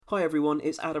Hi everyone,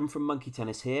 it's Adam from Monkey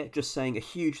Tennis here, just saying a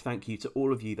huge thank you to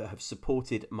all of you that have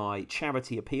supported my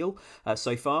charity appeal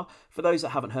so far. For those that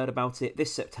haven't heard about it,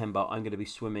 this September I'm going to be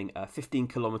swimming 15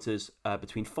 kilometres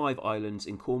between 5 islands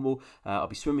in Cornwall. I'll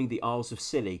be swimming the Isles of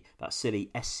Scilly, that's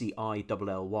Scilly, Scilly.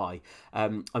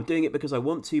 I'm doing it because I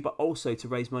want to, but also to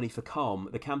raise money for Calm,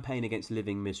 the campaign against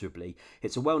living miserably.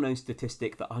 It's a well-known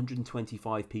statistic that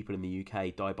 125 people in the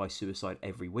UK die by suicide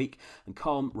every week, and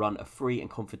Calm run a free and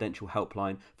confidential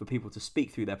helpline for people to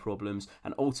speak through their problems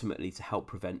and ultimately to help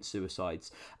prevent suicides.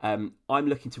 I'm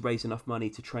looking to raise enough money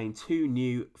to train 2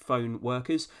 new phone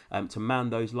workers to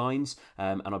man those lines,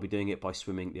 and I'll be doing it by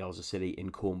swimming the Isles of Scilly in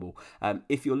Cornwall.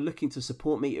 If you're looking to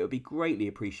support me, it would be greatly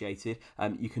appreciated.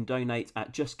 You can donate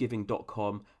at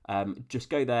justgiving.com.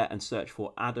 Just go there and search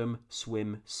for Adam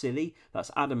Swim Scilly. That's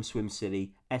Adam Swim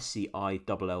Scilly, Scilly.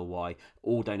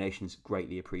 All donations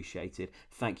greatly appreciated.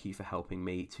 Thank you for helping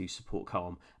me to support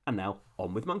Calm. And now,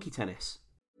 on with Monkey Tennis.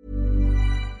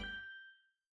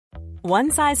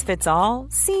 One size fits all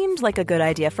seemed like a good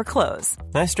idea for clothes.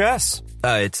 Nice dress.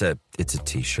 It's a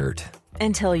t-shirt.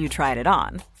 Until you tried it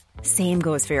on. Same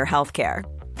goes for your healthcare.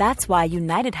 That's why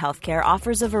United Healthcare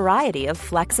offers a variety of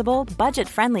flexible,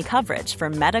 budget-friendly coverage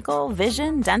for medical,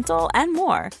 vision, dental, and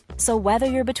more. So whether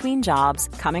you're between jobs,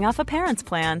 coming off a parent's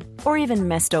plan, or even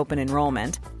missed open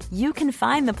enrollment, you can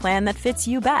find the plan that fits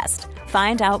you best.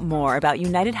 Find out more about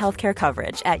United Healthcare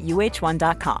coverage at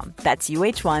uh1.com. That's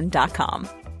uh1.com.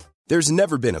 There's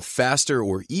never been a faster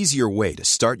or easier way to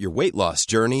start your weight loss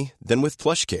journey than with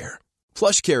PlushCare.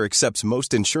 PlushCare accepts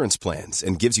most insurance plans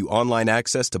and gives you online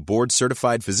access to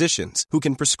board-certified physicians who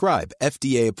can prescribe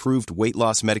FDA-approved weight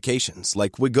loss medications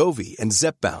like Wegovy and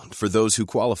Zepbound for those who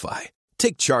qualify.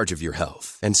 Take charge of your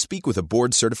health and speak with a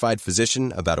board-certified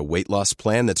physician about a weight loss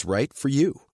plan that's right for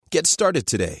you. Get started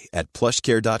today at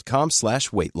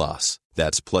plushcare.com/weight loss.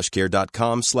 That's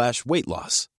plushcare.com/weight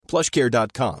loss.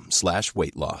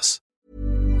 plushcare.com/weight loss.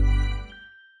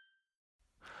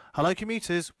 Hello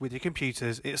commuters with your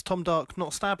computers, it's Tom Dark,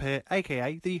 not Stab here,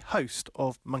 aka the host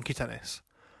of Monkey Tennis.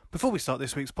 Before we start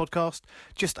this week's podcast,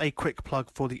 just a quick plug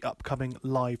for the upcoming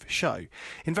live show.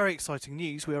 In very exciting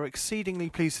news, we are exceedingly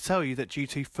pleased to tell you that due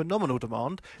to phenomenal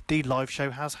demand, the live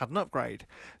show has had an upgrade.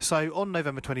 So on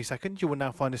November 22nd, you will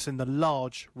now find us in the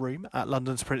large room at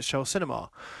London's Prince Charles Cinema.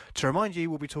 To remind you,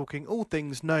 we'll be talking all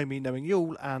things Know Me, Knowing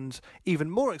You'll, and even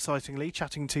more excitingly,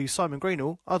 chatting to Simon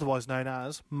Greenall, otherwise known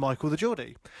as Michael the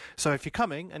Geordie. So if you're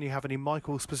coming and you have any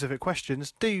Michael-specific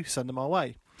questions, do send them our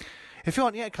way. If you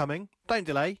aren't yet coming, don't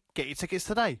delay, get your tickets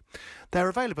today. They're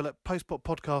available at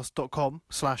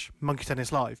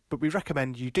postbotpodcast.com/monkeytennislive, but we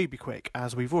recommend you do be quick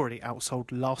as we've already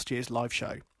outsold last year's live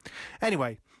show.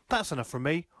 Anyway, that's enough from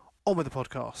me. On with the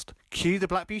podcast. Cue the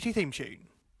Black Beauty theme tune.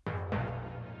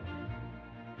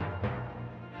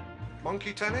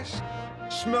 Monkey Tennis?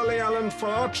 Smelly Alan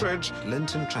Partridge.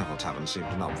 Linton Travel Tavern seemed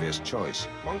an obvious choice.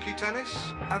 Monkey Tennis?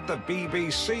 At the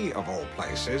BBC of all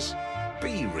places.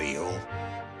 Be real.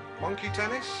 Monkey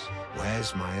Tennis?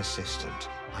 Where's my assistant?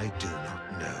 I do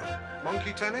not know.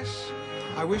 Monkey Tennis?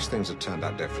 I wish things had turned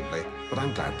out differently, but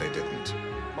I'm glad they didn't.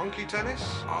 Monkey Tennis?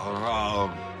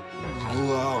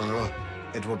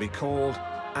 It will be called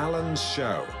Alan's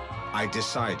Show. I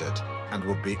decided, and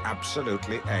would be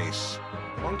absolutely ace.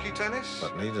 Monkey Tennis?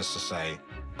 But needless to say,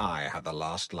 I had the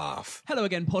last laugh. Hello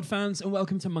again, pod fans, and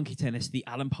welcome to Monkey Tennis, the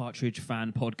Alan Partridge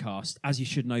fan podcast. As you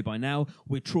should know by now,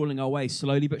 we're trawling our way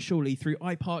slowly but surely through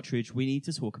iPartridge. We need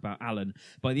to talk about Alan.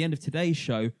 By the end of today's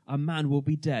show, a man will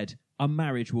be dead, a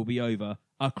marriage will be over,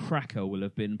 a cracker will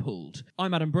have been pulled.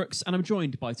 I'm Adam Brooks, and I'm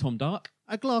joined by Tom Dark,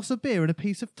 A glass of beer and a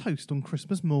piece of toast on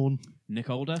Christmas morn. Nick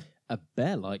Older, a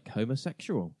bear-like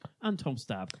homosexual. and Tom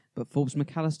Stab. But Forbes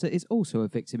McAllister is also a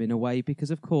victim in a way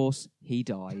because, of course, he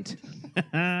died.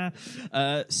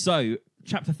 So,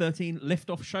 Chapter 13,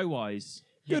 Lift-Off Show-Wise.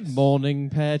 Good morning,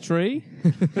 Pear Tree.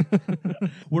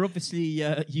 We're obviously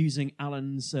using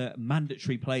Alan's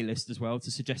mandatory playlist as well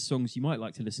to suggest songs you might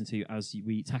like to listen to as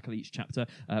we tackle each chapter,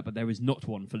 but there is not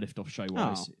one for Lift Off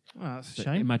Show-Wise. Oh, that's a So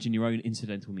shame. imagine your own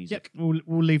incidental music. Yep,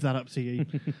 we'll leave that up to you.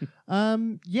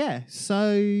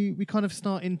 So we kind of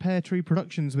start in Pear Tree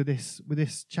Productions with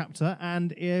this chapter,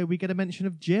 and we get a mention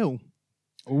of Jill.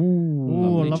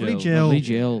 Ooh, lovely Jill. Lovely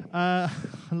Jill. I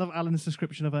love Alan's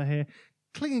description of her here.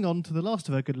 Clinging on to the last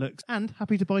of her good looks and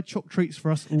happy to buy choc treats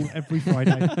for us all every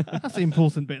Friday. That's the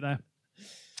important bit there.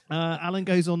 Alan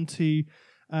goes on to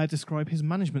describe his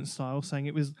management style, saying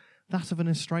it was that of an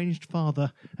estranged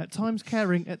father, at times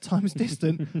caring, at times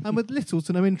distant, and with little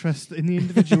to no interest in the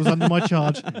individuals under my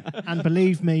charge. And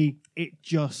believe me, it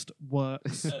just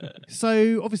works.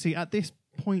 So obviously at this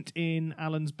point in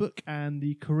Alan's book and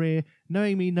the career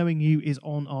Knowing Me, Knowing You is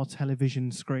on our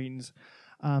television screens.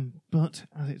 But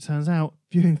as it turns out,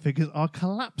 viewing figures are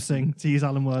collapsing, to use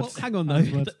Alan words. Well, hang on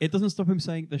though. It doesn't stop him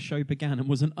saying the show began and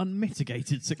was an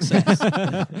unmitigated success.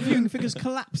 Viewing figures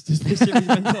collapsed as the series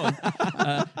went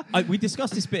on. We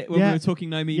discussed this bit when we were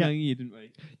talking Knowing Me, Knowing You, didn't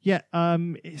we? Yeah.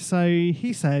 So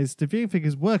he says the viewing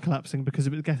figures were collapsing because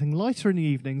it was getting lighter in the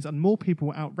evenings and more people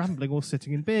were out rambling or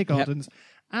sitting in beer gardens.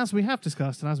 As we have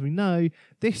discussed and as we know,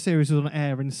 this series was on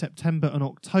air in September and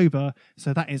October,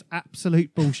 so that is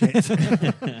absolute bullshit.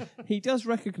 He does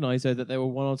recognise, though, that there were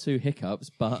one or two hiccups,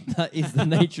 but that is the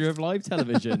nature of live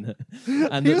television.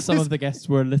 And that some of the guests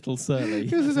were a little surly.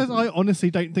 He also says, I honestly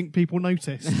don't think people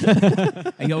noticed.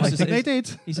 He also says, they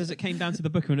did. He says it came down to the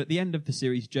booker, and at the end of the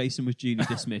series, Jason was duly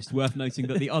dismissed. Worth noting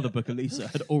that the other booker, Lisa,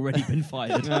 had already been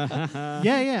fired.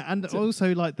 And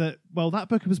also like that. Well, that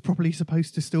booker was probably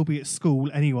supposed to still be at school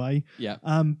anyway. Yeah,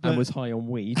 and was high on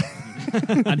weed.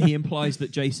 And he implies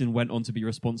that Jason went on to be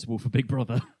responsible for Big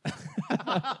Brother.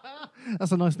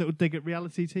 That's a nice little dig at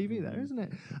reality TV there, isn't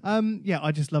it?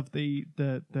 I just love the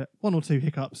one or two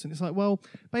hiccups. And it's like, well,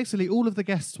 basically all of the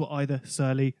guests were either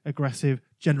surly, aggressive,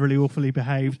 generally awfully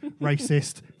behaved,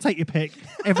 racist, take your pick.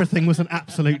 Everything was an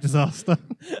absolute disaster.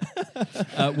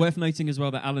 Worth noting as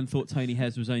well that Alan thought Tony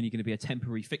Hayes was only going to be a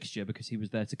temporary fixture because he was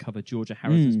there to cover Georgia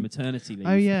Harris's maternity leave.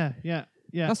 Oh, yeah.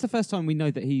 That's the first time we know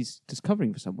that he's just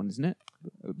covering for someone, isn't it?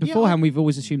 Beforehand, we've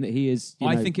always assumed that he is.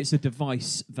 I think it's a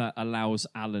device that allows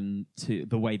Alan to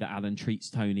the way that Alan treats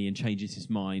Tony and changes his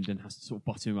mind and has to sort of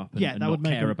butter him up and not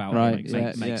care about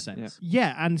it. Makes sense.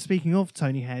 Yeah, and speaking of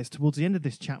Tony Hayes, towards the end of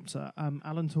this chapter,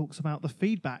 Alan talks about the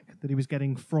feedback that he was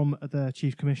getting from the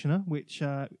Chief Commissioner, which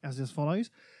as follows.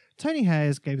 Tony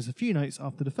Hayes gave us a few notes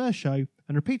after the first show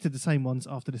and repeated the same ones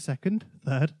after the second,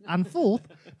 third and fourth,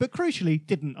 but crucially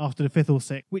didn't after the fifth or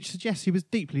sixth, which suggests he was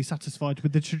deeply satisfied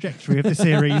with the trajectory of the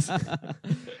series.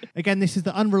 Again, this is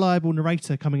the unreliable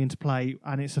narrator coming into play,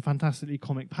 and it's a fantastically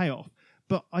comic payoff.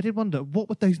 But I did wonder, what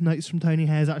would those notes from Tony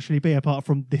Hayes actually be, apart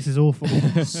from "this is awful"?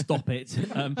 Stop it.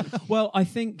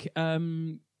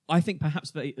 I think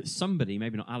perhaps that somebody,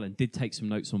 maybe not Alan, did take some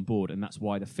notes on board, and that's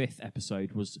why the fifth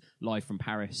episode was live from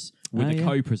Paris with a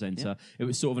co-presenter. Yeah. It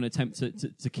was sort of an attempt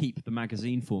to keep the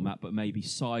magazine format, but maybe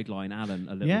sideline Alan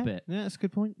a little bit. Yeah, that's a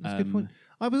good point.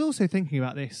 I was also thinking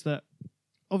about this, that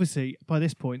obviously by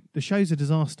this point, the show's a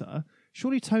disaster.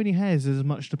 Surely Tony Hayes is as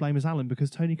much to blame as Alan because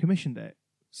Tony commissioned it.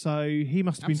 So he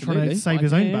must have been trying to save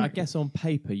his own back. I guess on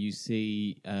paper you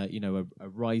see, a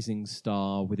rising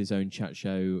star with his own chat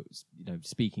show,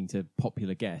 speaking to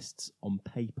popular guests. On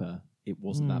paper, it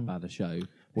wasn't that bad a show.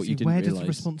 What you didn't where realise, does the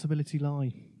responsibility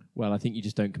lie? Well, I think you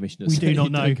just don't commission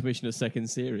a second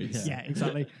series. Yeah,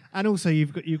 exactly. And also,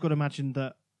 you've got to imagine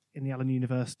that in the Alan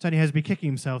universe, Tony Hayes would be kicking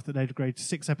himself that they'd agreed to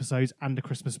 6 episodes and a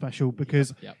Christmas special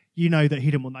because you know that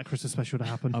he didn't want that Christmas special to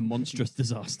happen. A monstrous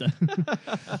disaster.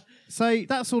 So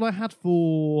that's all I had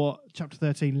for Chapter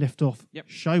 13 Liftoff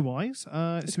show-wise.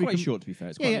 It's quite short, to be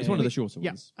fair. It's one of the shorter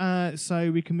ones.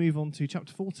 So we can move on to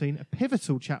Chapter 14, a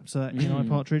pivotal chapter in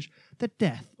iPartridge, the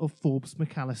death of Forbes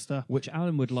McAllister. Which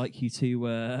Alan would like you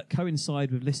to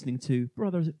coincide with listening to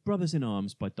Brothers in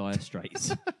Arms by Dire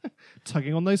Straits.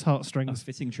 Tugging on those heartstrings. A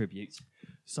fitting tribute.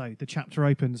 So the chapter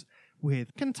opens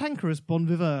with cantankerous bon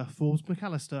viveur Forbes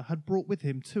McAllister had brought with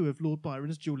him 2 of Lord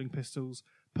Byron's duelling pistols,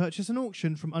 purchased an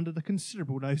auction from under the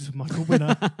considerable nose of Michael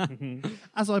Winner.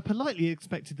 As I politely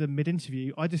expected them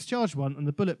mid-interview, I discharged one and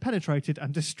the bullet penetrated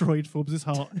and destroyed Forbes'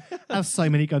 heart. As so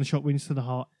many gunshot wounds to the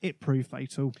heart, it proved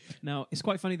fatal. Now, it's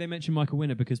quite funny they mention Michael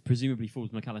Winner because presumably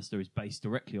Forbes McAllister is based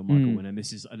directly on Michael Winner, and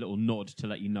this is a little nod to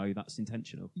let you know that's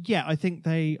intentional. Yeah, I think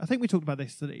we talked about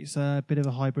this, that it's a bit of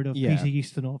a hybrid of Peter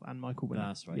Ustinov and Michael Winner.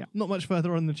 That's right. Yeah. Not much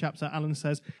further on in the chapter, Alan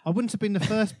says, I wouldn't have been the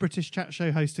first British chat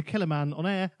show host to kill a man on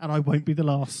air, and I won't be the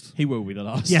last. He will be the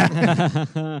last.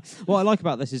 Yeah. What I like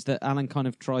about this is that Alan kind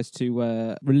of tries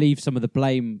to relieve some of the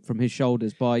blame from his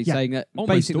shoulders by saying that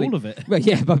almost basically all of it. Well,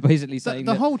 yeah, by basically saying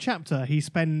the whole chapter he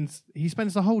spends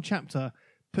the whole chapter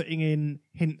putting in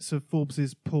hints of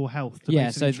Forbes' poor health to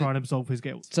basically try and absolve his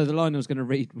guilt. So the line I was going to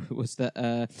read was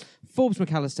that Forbes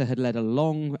McAllister had led a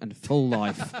long and full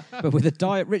life, but with a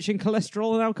diet rich in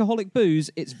cholesterol and alcoholic booze,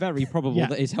 it's very probable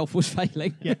that his health was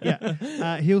failing.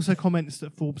 He also comments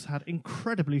that Forbes had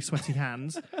incredibly sweaty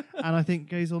hands, and I think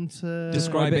goes on to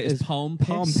describe it as palm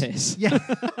piss. Yeah.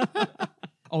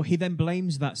 Oh, he then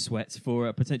blames that sweat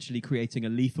for potentially creating a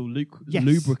lethal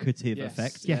lubricative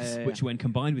effect, which when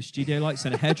combined with studio lights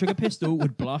and a hair trigger pistol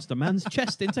would blast a man's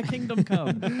chest into Kingdom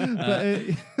Come.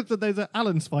 But those are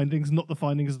Alan's findings, not the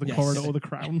findings of the coroner or the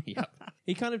Crown.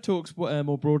 He kind of talks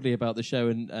more broadly about the show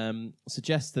and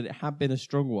suggests that it had been a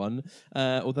strong one,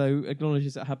 although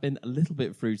acknowledges it had been a little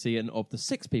bit fruity, and of the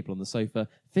 6 people on the sofa,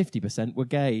 50% were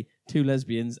gay, 2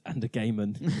 lesbians and a gay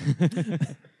man.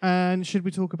 And should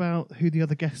we talk about who the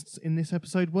other guests in this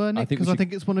episode were, Nick? I think we Because I should-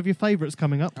 think it's one of your favourites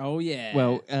coming up. Oh, yeah.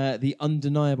 Well, the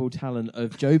undeniable talent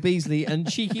of Joe Beasley and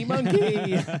Cheeky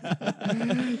Monkey.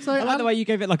 So I like the way you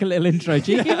gave it like a little intro.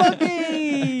 Cheeky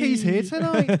Monkey! He's here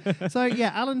tonight. So,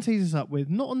 yeah, Alan teases up with,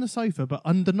 not on the sofa, but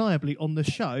undeniably on the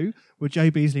show, with Joe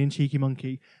Beasley and Cheeky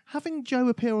Monkey. Having Joe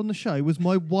appear on the show was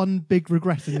my one big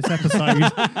regret in this episode.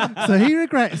 So he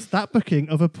regrets that booking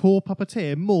of a poor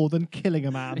puppeteer more than killing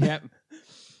a man. Yep.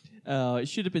 It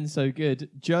should have been so good.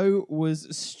 Joe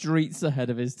was streets ahead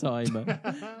of his time,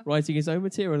 writing his own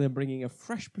material and bringing a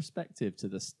fresh perspective to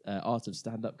the art of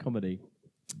stand-up comedy.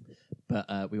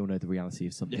 But we all know the reality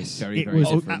of something very, It very was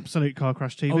different. absolute car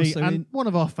crash TV, Also and in- one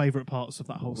of our favourite parts of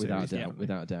that whole Without a series. doubt,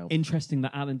 without a doubt. Interesting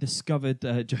that Alan discovered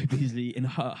Joe Beasley in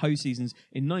Ho Seasons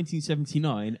in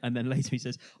 1979, and then later he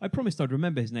says, I promised I'd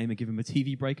remember his name and give him a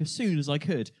TV break as soon as I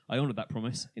could. I honoured that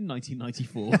promise in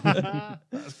 1994.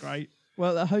 That's great.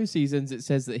 Well, at Ho Seasons, it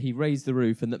says that he raised the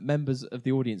roof and that members of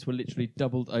the audience were literally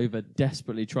doubled over,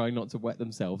 desperately trying not to wet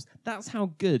themselves. That's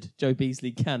how good Joe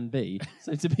Beasley can be.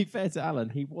 So to be fair to Alan,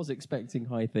 he was expecting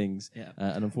high things. Yeah.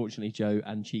 And unfortunately, Joe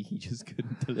and Cheeky just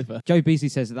couldn't deliver. Joe Beasley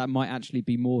says that might actually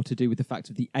be more to do with the fact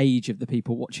of the age of the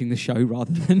people watching the show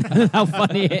rather than how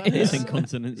funny it It's is.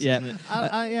 incontinence. Yeah. Isn't it?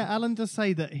 Yeah, Alan does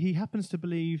say that he happens to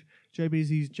believe Joe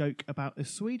Beasley's joke about a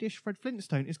Swedish Fred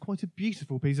Flintstone is quite a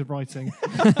beautiful piece of writing.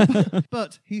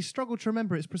 But he struggled to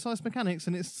remember its precise mechanics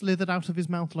and it slithered out of his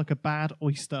mouth like a bad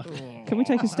oyster. Can we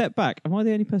take a step back? Am I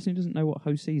the only person who doesn't know what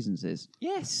Ho Seasons is?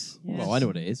 Yes. Well, I know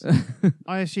what it is.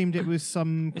 I assumed it was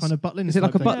some kind of Butlins. Is it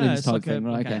like type a thing. Butlins Yeah, it's type like thing? a,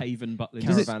 Right, like a okay. Haven Butlins.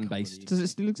 Caravan-based. Does it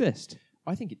still exist?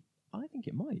 I think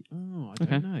it might. Oh, I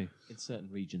don't know. In certain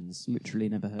regions. Literally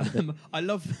never heard of it. I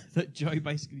love that Joe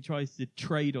basically tries to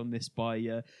trade on this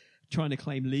by trying to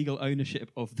claim legal ownership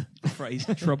of the phrase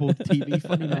troubled TV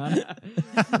funny man.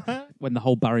 When the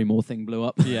whole Barrymore thing blew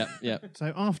up. Yeah, yeah.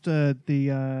 So after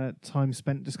the time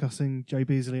spent discussing Joe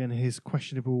Beasley and his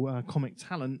questionable comic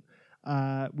talent,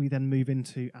 we then move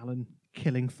into Alan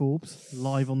killing Forbes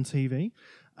live on TV.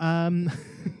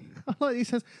 I like he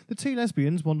says, the 2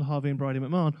 lesbians, Wanda Harvey and Bridie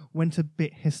McMahon, went a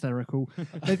bit hysterical.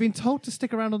 They'd been told to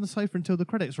stick around on the sofa until the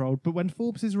credits rolled, but when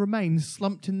Forbes' remains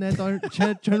slumped in their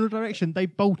general direction, they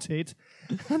bolted.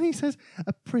 And he says,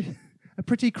 a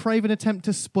pretty craven attempt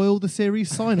to spoil the series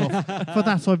sign-off. For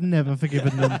that, I've never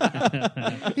forgiven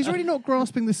them. He's really not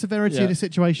grasping the severity of the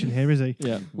situation here, is he?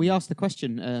 Yeah. We asked the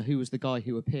question, who was the guy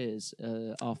who appears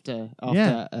after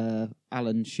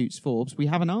Alan shoots Forbes. We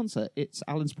have an answer. It's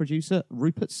Alan's producer,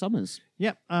 Rupert Summers.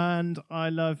 Yep, and I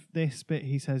love this bit.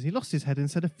 He says, he lost his head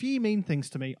and said a few mean things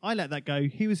to me. I let that go.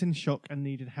 He was in shock and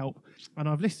needed help. And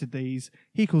I've listed these.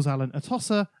 He calls Alan a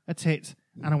tosser, a tit,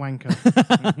 and a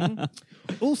wanker.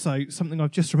 Also, something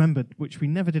I've just remembered, which we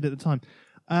never did at the time.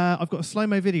 I've got a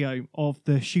slow-mo video of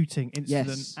the shooting incident,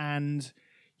 Yes. and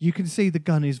you can see the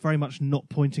gun is very much not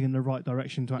pointing in the right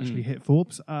direction to actually hit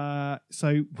Forbes.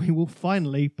 So we will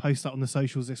finally post that on the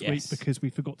socials this week because we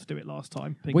forgot to do it last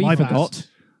time. We My bad. forgot.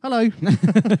 Hello.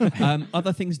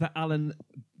 Other things that Alan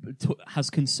has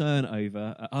concern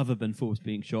over, other than Forbes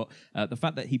being shot, the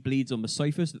fact that he bleeds on the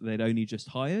sofas that they'd only just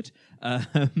hired.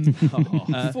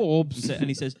 Forbes. And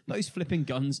he says, those flipping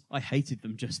guns, I hated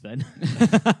them just then.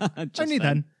 Only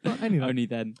then. Only then. Only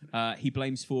then. He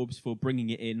blames Forbes for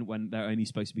bringing it in when they're only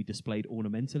supposed to be displayed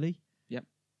ornamentally. Yep.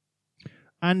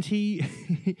 And he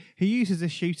uses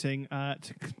this shooting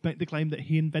to make the claim that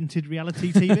he invented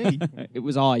reality TV. It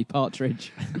was I,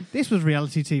 Partridge. This was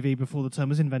reality TV before the term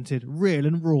was invented, real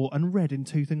and raw and red in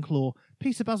tooth and claw.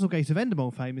 Peter Bazalgette of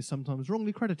Endemol fame is sometimes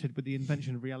wrongly credited with the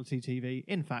invention of reality TV.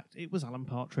 In fact, it was Alan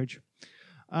Partridge.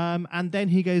 And then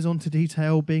he goes on to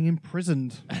detail being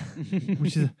imprisoned,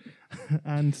 which is,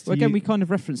 and Well, again, we kind of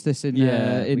referenced this in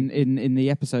in the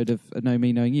episode of Know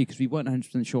Me, Knowing You, because we weren't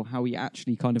 100% sure how he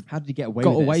actually kind of How did he get away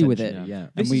got with it? away with it. essentially? Yeah.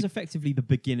 This And is effectively the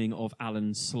beginning of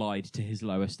Alan's slide to his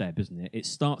lowest ebb, isn't it? It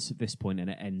starts at this point and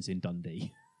it ends in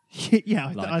Dundee.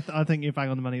 yeah, I think you're bang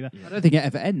on the money there. I don't think it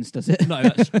ever ends, does it? No,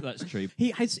 that's true.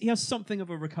 He has something of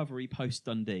a recovery post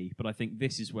Dundee, but I think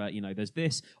this is where, there's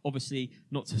this. Obviously,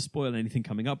 not to spoil anything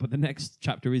coming up, but the next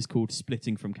chapter is called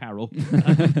Splitting from Carol.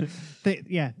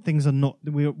 Things are not.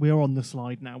 We're on the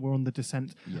slide now. We're on the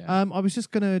descent. Yeah. I was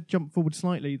just going to jump forward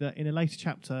slightly. That in a later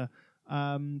chapter,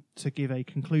 to give a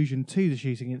conclusion to the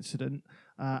shooting incident,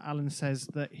 Alan says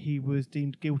that he was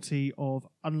deemed guilty of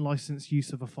unlicensed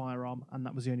use of a firearm, and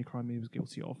that was the only crime he was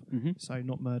guilty of. Mm-hmm. So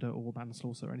not murder or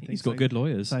manslaughter or anything. He's got good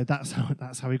lawyers. So that's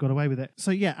how he got away with it. So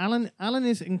yeah, Alan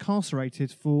is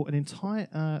incarcerated for an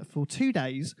entire for 2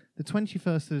 days, the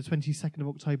 21st to the 22nd of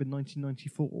October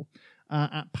 1994,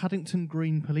 at Paddington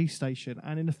Green Police Station.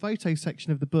 And in the photo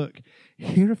section of the book,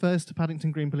 he refers to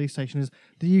Paddington Green Police Station as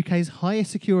the UK's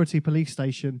highest security police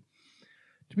station.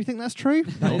 Do we think that's true?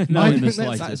 No, I in the think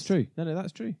that's That's true. No,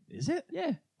 that's true. Is it?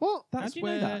 Yeah. What? That's do you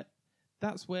know where that?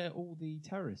 that's where all the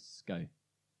terrorists go.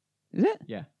 Is it?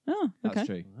 Yeah. Oh, That's okay.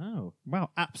 true. Wow. Wow,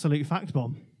 absolute fact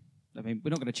bomb. I mean, we're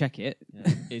not going to check it.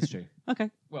 Yeah, it's true.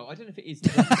 Okay. Well, I don't know if it is.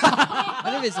 I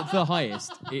don't know if it's the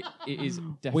highest. It is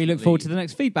definitely. We look forward to the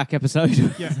next feedback episode.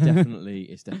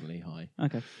 It's definitely high.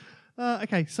 Okay.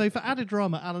 Okay, so for added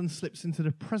drama, Alan slips into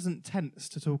the present tense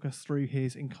to talk us through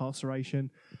his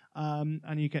incarceration,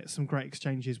 and you get some great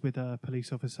exchanges with a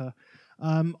police officer.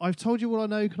 I've told you what I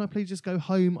know. Can I please just go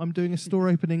home? I'm doing a store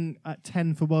opening at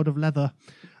 10 for World of Leather.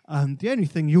 The only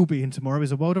thing you'll be in tomorrow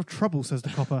is a world of trouble, says the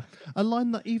copper. A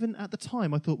line that even at the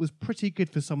time I thought was pretty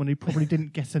good for someone who probably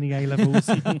didn't get any A-levels.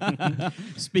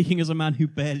 Speaking as a man who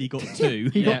barely got 2.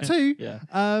 He got 2. Yeah.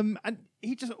 And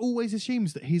he just always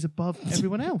assumes that he's above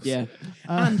everyone else. Yeah.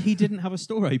 And he didn't have a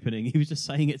store opening. He was just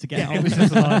saying it to get out. It was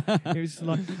just a lie. It was just a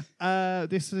lie.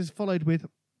 This is followed with,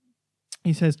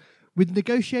 he says, with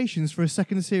negotiations for a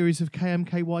second series of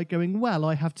KMKY going well,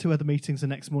 I have 2 other meetings the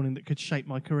next morning that could shape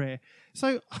my career.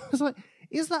 So I was like,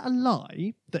 is that a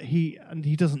lie that he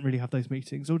doesn't really have those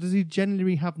meetings, or does he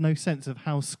genuinely have no sense of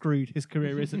how screwed his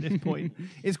career is at this point?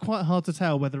 It's quite hard to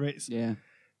tell whether it's... Yeah.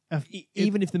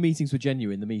 Even if the meetings were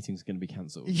genuine, the meeting's going to be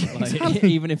cancelled. Yeah, Like, exactly.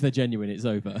 Even if they're genuine, it's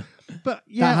over. But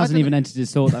yeah, That hasn't I even don't- entered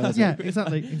his thought, though, has Yeah, it?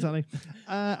 exactly.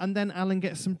 And then Alan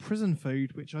gets some prison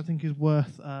food, which I think is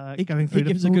worth going through. He the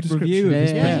gives a full good review of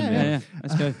description. his Yeah, yeah.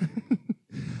 Let's go.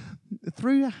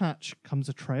 Through a hatch comes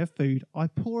a tray of food. I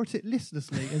pour at it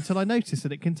listlessly until I notice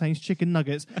that it contains chicken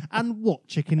nuggets. And what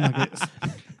chicken nuggets?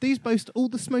 These boast all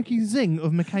the smoky zing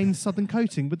of McCain's southern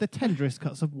coating with the tenderest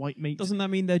cuts of white meat. Doesn't that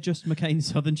mean they're just McCain's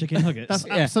Southern Chicken Nuggets? That's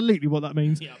absolutely what that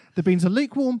means. Yep. The beans are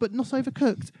lukewarm but not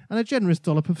overcooked, and a generous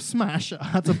dollop of smash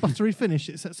adds a buttery finish.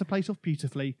 It sets the plate off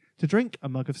beautifully. To drink, a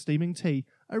mug of steaming tea.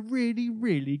 A really,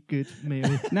 really good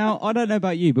meal. Now, I don't know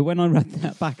about you, but when I read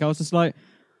that back, I was just like,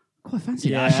 quite fancy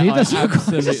Yeah, that, actually. I That's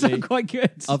absolutely- quite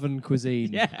good. Oven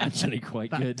cuisine, Yeah. actually quite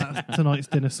good. That's tonight's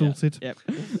dinner sorted. Yep.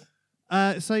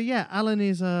 So yeah, Alan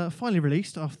is finally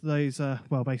released after those,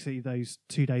 basically those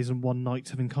 2 days and 1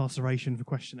 night of incarceration for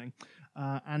questioning.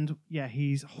 And yeah,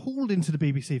 he's hauled into the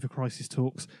BBC for crisis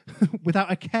talks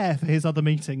without a care for his other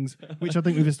meetings, which I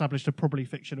think we've established are probably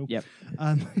fictional. Yep.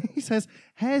 He says,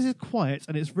 Hares is quiet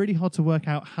and it's really hard to work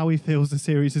out how he feels the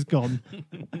series has gone.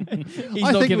 He's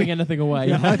not giving anything away.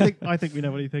 Yeah, I think we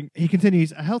know what he thinks. He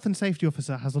continues, a health and safety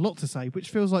officer has a lot to say, which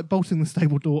feels like bolting the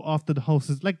stable door after the horse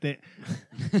has legged it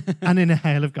and in a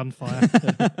hail of gunfire.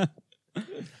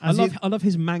 I love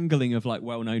his mangling of like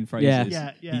well-known phrases.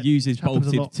 Yeah. He uses Which happens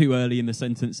a bolted lot. too early in the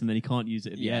sentence and then he can't use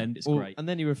it at the end. It's great. And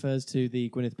then he refers to the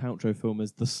Gwyneth Paltrow film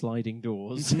as the sliding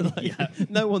doors.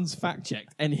 No one's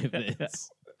fact-checked any of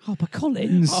this. Harper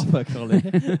Collins. Harper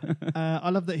Collins. I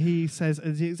love that he says,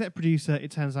 as the exec producer,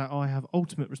 it turns out I have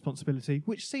ultimate responsibility,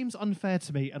 which seems unfair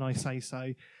to me, and I say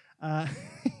so.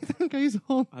 He then goes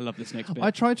on. I love this next bit.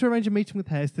 I tried to arrange a meeting with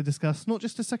Hares to discuss not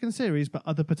just a second series, but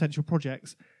other potential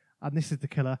projects. And this is the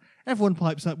killer. Everyone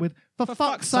pipes up with, for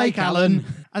fuck's sake, Alan!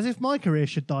 As if my career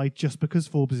should die just because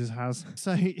Forbes' has.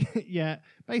 So, yeah,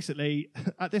 basically,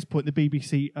 at this point, the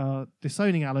BBC are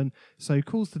disowning Alan, so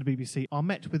calls to the BBC are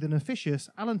met with an officious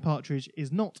Alan Partridge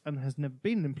is not and has never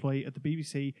been an employee at the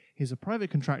BBC. He's a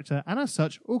private contractor, and as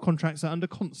such, all contracts are under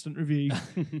constant review.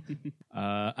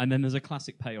 And then there's a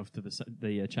classic payoff to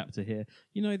the chapter here.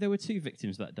 You know, there were 2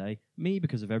 victims that day. Me,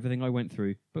 because of everything I went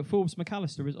through. But Forbes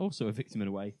McAllister is also a victim in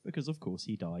a way, because of course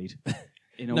he died.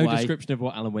 In a No way. description of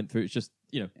what Alan went through. It's just,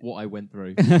 what I went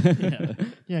through.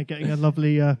 Yeah, getting a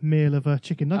lovely meal of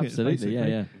chicken nuggets. Absolutely,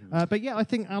 basically. yeah. But yeah, I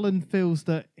think Alan feels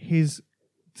that his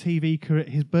TV career,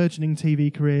 his burgeoning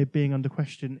TV career being under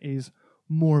question is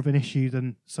more of an issue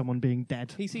than someone being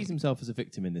dead. He sees himself as a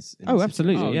victim in this. Oh,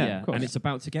 absolutely, Oh, yeah. Of course. And it's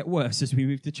about to get worse as we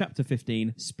move to chapter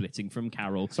 15, Splitting from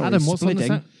Carol. Adam, what's on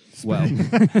the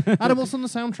splitting. Well, Adam, what's on the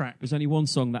soundtrack? there's only one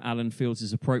song that Alan feels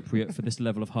is appropriate for this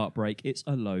level of heartbreak. It's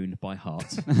Alone by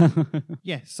Heart.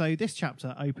 Yeah, so this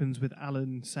chapter opens with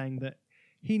Alan saying that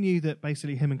he knew that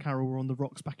basically him and Carol were on the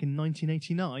rocks back in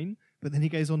 1989, but then he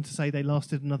goes on to say they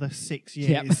lasted another 6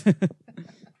 years.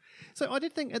 So I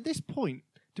did think at this point,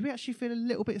 do we actually feel a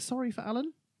little bit sorry for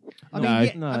Alan?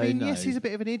 Yes, he's a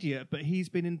bit of an idiot, but he's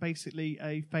been in basically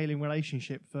a failing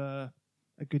relationship for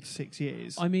a good 6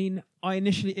 years. I mean, I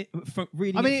initially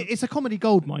it's a comedy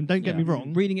goldmine. Don't get me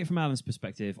wrong. Reading it from Alan's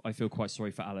perspective, I feel quite sorry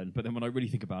for Alan. But then when I really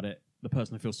think about it, the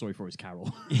person I feel sorry for is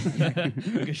Carol,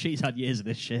 because she's had years of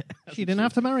this shit. She didn't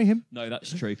have to marry him. No,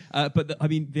 that's true. But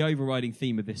the overriding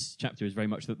theme of this chapter is very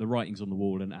much that the writing's on the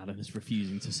wall, and Alan is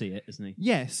refusing to see it, isn't he?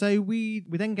 Yeah. So we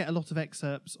then get a lot of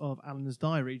excerpts of Alan's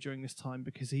diary during this time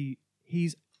because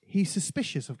he's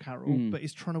suspicious of Carol, but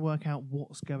is trying to work out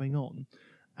what's going on.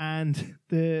 And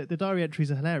the diary entries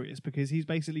are hilarious because he's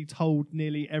basically told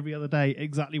nearly every other day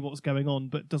exactly what's going on,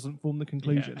 but doesn't form the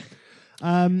conclusion.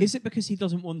 Yeah. Is it because he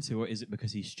doesn't want to, or is it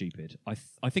because he's stupid? I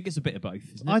think it's a bit of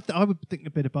both, isn't it? I would think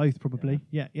a bit of both, probably.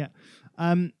 Yeah.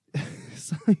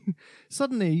 So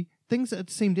suddenly, things that had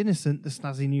seemed innocent, the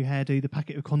snazzy new hairdo, the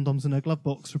packet of condoms in her glove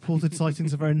box, reported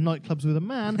sightings of her in nightclubs with a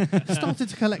man, started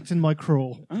to collect in my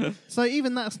crawl. So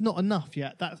even that's not enough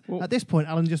yet. At this point,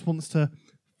 Alan just wants to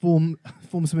form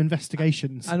some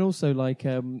investigations. And also, like,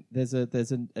 there's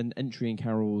an entry in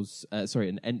Carol's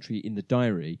an entry in the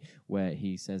diary where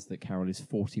he says that Carol is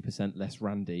 40% less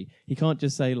randy. He can't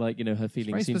just say, like, her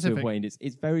feelings seem to have waned.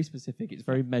 It's very specific. It's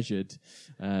very measured.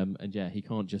 And yeah, he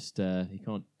can't just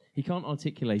he can't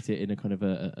articulate it in a kind of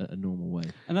a normal way.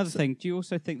 Another thing, do you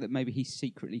also think that maybe he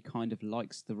secretly kind of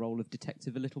likes the role of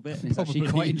detective a little bit and is actually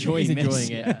quite enjoying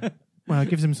it? Well, it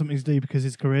gives him something to do because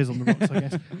his career's on the rocks, I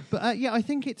guess. But I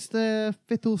think it's the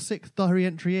 5th or 6th diary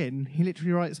entry in. He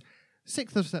literally writes,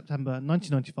 6th of September,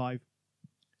 1995.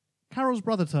 Carol's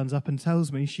brother turns up and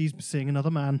tells me she's seeing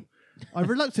another man. I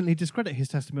reluctantly discredit his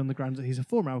testimony on the grounds that he's a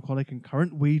former alcoholic and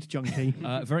current weed junkie.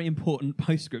 Very important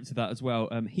postscript to that as well.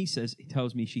 He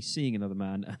tells me she's seeing another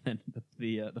man, and then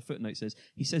the footnote says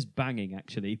he says banging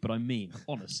actually, but I mean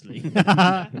honestly.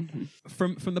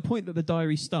 From the point that the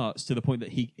diary starts to the point that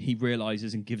he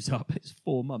realizes and gives up, it's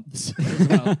 4 months as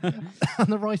well.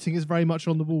 And the writing is very much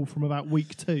on the wall from about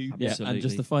week 2. Yeah, and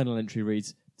just the final entry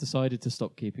reads: "Decided to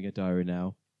stop keeping a diary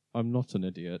now. I'm not an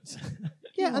idiot."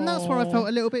 Yeah, and that's where I felt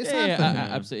a little bit sad for him.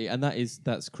 Absolutely, and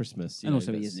that's Christmas. And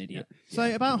also he is an idiot. Yeah.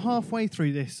 So about halfway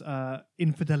through this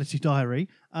infidelity diary,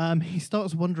 he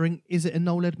starts wondering, is it a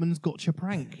Noel Edmonds gotcha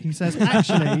prank? He says,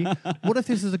 actually, what if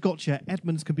this is a gotcha?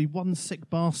 Edmonds can be one sick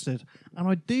bastard, and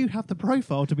I do have the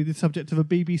profile to be the subject of a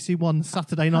BBC One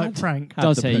Saturday night prank.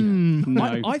 Does he?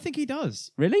 No. I think he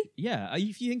does. Really? Yeah,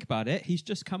 if you think about it, he's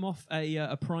just come off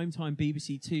a primetime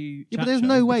BBC Two Yeah, chat but there's show.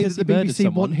 no way that the murdered BBC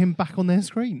someone. want him back on their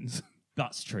screens.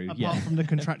 That's true, Apart from the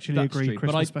contractually That's agreed true.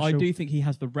 Christmas But special. I do think he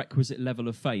has the requisite level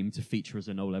of fame to feature as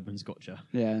a Noel Edmonds gotcha.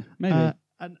 Yeah, maybe.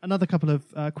 And another couple of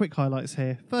quick highlights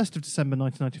here. 1st of December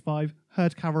 1995,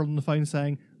 heard Carol on the phone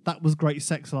saying, "That was great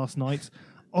sex last night."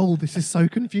 Oh, this is so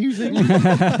confusing.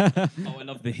 I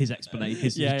love his explanation,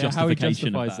 his justification how he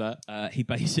justifies of that. He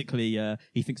basically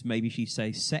he thinks maybe she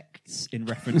says sects in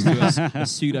reference to a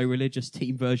pseudo-religious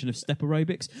team version of step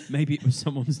aerobics. Maybe it was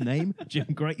someone's name, Jim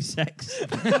Great Sex.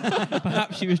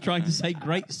 Perhaps she was trying to say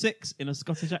Great Six in a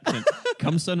Scottish accent.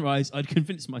 Come sunrise, I'd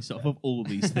convince myself of all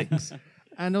these things.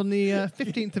 And on the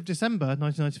 15th of December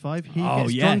 1995, he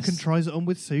gets drunk and tries it on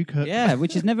with Sue Cook. Yeah,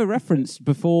 which is never referenced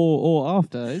before or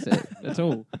after, is it? At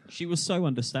all. She was so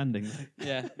understanding.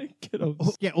 Yeah.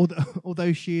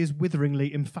 Although she is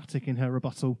witheringly emphatic in her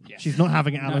rebuttal. Yeah. She's not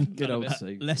having it, Alan. Good old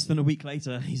Sue. Less than a week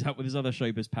later, he's out with his other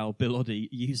showbiz pal, Bill Oddie,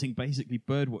 using basically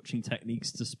bird-watching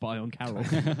techniques to spy on Carol.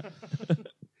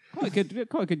 Quite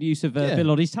a good use of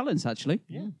Bill Oddie's talents, actually.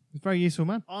 Yeah, very useful,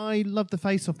 man. I love the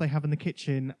face-off they have in the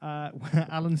kitchen, where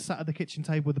Alan sat at the kitchen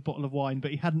table with a bottle of wine,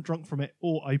 but he hadn't drunk from it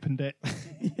or opened it.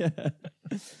 Yeah.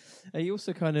 He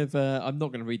also kind of, I'm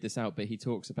not going to read this out, but he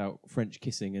talks about French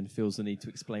kissing and feels the need to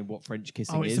explain what French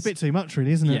kissing is. It's a bit too much,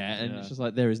 really, isn't it? Yeah, and it's just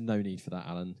like, there is no need for that,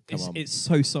 Alan. Come on. It's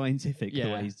so scientific the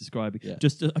way he's describing. Yeah.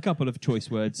 Just a couple of choice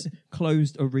words: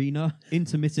 closed arena,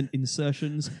 intermittent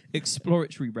insertions,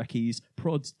 exploratory recce's,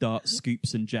 prods, darts,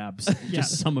 scoops, and jabs.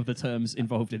 Just some of the terms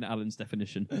involved in Alan's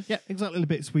definition. Yeah, exactly the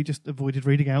bits we just avoided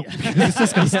reading out because it's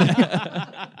disgusting.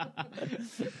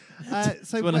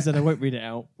 So when I said I won't read it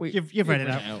out, you've read it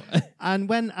out. And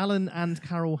when Alan and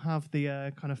Carol have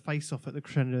the kind of face-off at the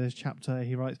crescendo of this chapter,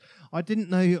 he writes, "I didn't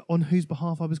know on whose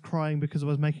behalf I was crying because I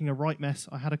was making a right mess.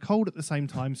 I had a cold at the same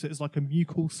time, so it's like a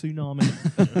mucal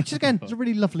tsunami." Which, again, is a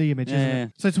really lovely image, isn't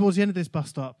it? So towards the end of this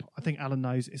bust-up, I think Alan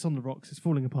knows it's on the rocks, it's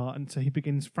falling apart, and so he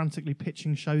begins frantically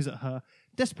pitching shows at her,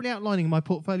 desperately outlining my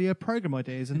portfolio of programme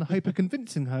ideas in the hope of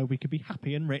convincing her we could be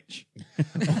happy and rich.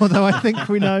 Although I think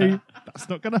we know That's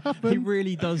not going to happen. He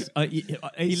really does.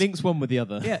 He links one with the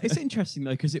other. Yeah, it's interesting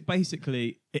though because it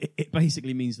basically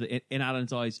means that in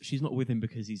Alan's eyes, she's not with him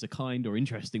because he's a kind or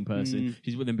interesting person.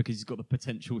 She's with him because he's got the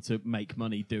potential to make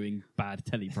money doing bad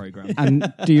telly programs.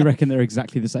 And do you reckon they're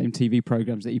exactly the same TV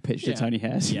programs that you pitched to Tony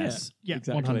Hayes? Yes. Yeah,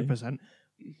 exactly. 100%.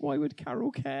 Why would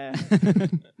Carol care?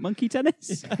 Monkey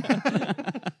tennis?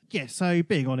 Yeah, so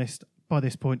being honest, by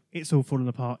this point, it's all fallen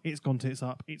apart. It's gone tits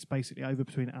up. It's basically over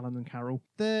between Alan and Carol.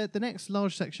 The next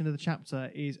large section of the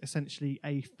chapter is essentially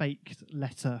a faked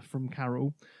letter from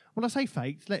Carol. When I say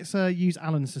faked, let's use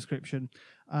Alan's description.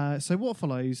 So what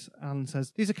follows, Alan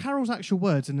says, these are Carol's actual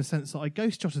words in the sense that I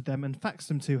ghost-jotted them and faxed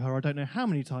them to her I don't know how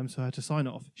many times for her to sign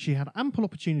off. She had ample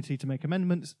opportunity to make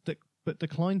amendments, but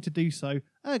declined to do so.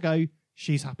 Ergo,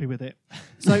 she's happy with it.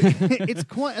 So it's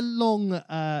quite a long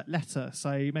letter.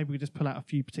 So maybe we just pull out a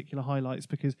few particular highlights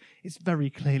because it's very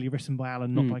clearly written by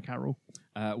Alan, not by Carol.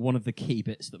 One of the key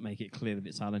bits that make it clear that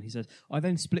it's Alan, he says, I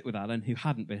then split with Alan, who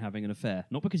hadn't been having an affair.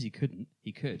 Not because he couldn't,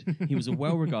 he could. He was a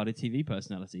well-regarded TV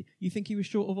personality. You think he was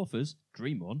short of offers?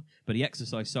 Dream on. But he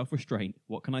exercised self-restraint.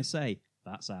 What can I say?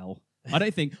 That's Al. I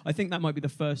think that might be the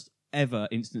first ever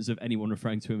instance of anyone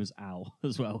referring to him as Al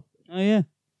as well. Oh, yeah.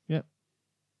 Yep.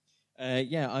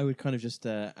 I would kind of just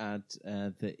add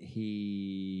that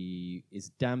he is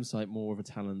damn sight more of a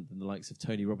talent than the likes of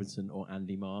Tony Robinson or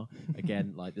Andy Marr.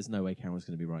 Again, there's no way Carol's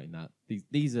going to be writing that.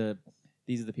 These are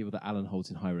the people that Alan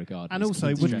holds in high regard. And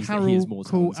also, would Carol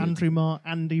call Andrew Marr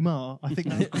Andy Marr? I think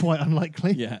that's quite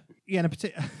unlikely. Yeah. Yeah,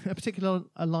 and a particular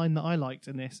line that I liked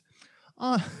in this.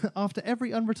 After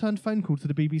every unreturned phone call to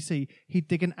the BBC, he'd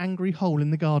dig an angry hole in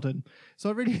the garden. So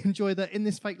I really enjoy that in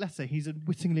this fake letter, he's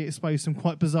unwittingly exposed some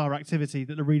quite bizarre activity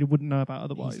that the reader wouldn't know about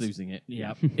otherwise. He's losing it.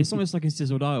 Yeah. It's almost like in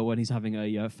Sizzled Isle when he's having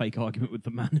a fake argument with the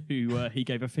man who he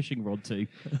gave a fishing rod to.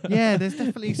 Yeah, there's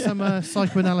definitely some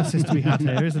psychoanalysis to be had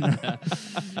here, isn't there?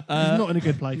 He's not in a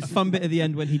good place. A fun bit at the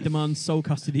end when he demands sole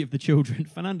custody of the children.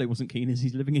 Fernando wasn't keen as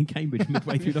he's living in Cambridge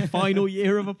midway through the final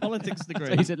year of a politics degree.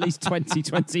 So he's at least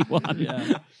 2021.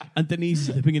 Yeah. And Denise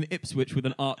is living in Ipswich with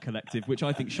an art collective, which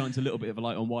I think shines a little bit of a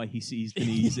light on why he sees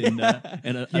Denise in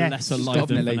a lesser light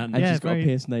than Fernando. And she's got a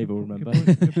pierced navel, remember?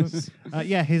 Good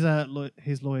point.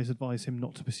 His lawyers advise him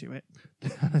not to pursue it.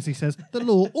 As he says, the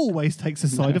law always takes the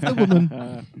side of the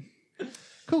woman.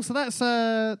 Cool, so that's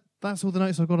all the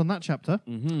notes I've got on that chapter.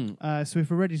 Mm-hmm. So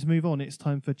if we're ready to move on, it's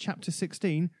time for chapter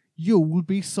 16, You'll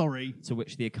Be Sorry. To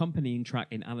which the accompanying track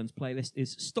in Alan's playlist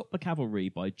is Stop the Cavalry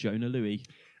by Jonah Louie.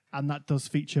 And that does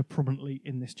feature prominently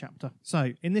in this chapter.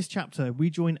 So, in this chapter, we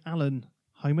join Alan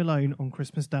home alone on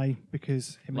Christmas Day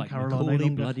because him and Carol are no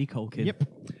longer... bloody Culkin. Yep.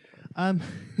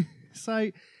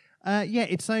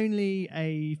 It's only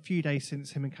a few days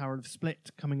since him and Carol have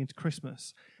split coming into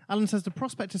Christmas. Alan says the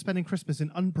prospect of spending Christmas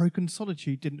in unbroken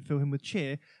solitude didn't fill him with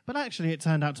cheer, but actually it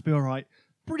turned out to be all right.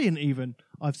 Brilliant even.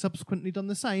 I've subsequently done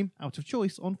the same, out of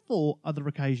choice, on 4 other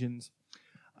occasions.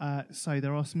 So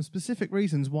there are some specific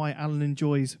reasons why Alan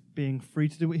enjoys being free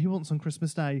to do what he wants on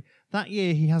Christmas Day. That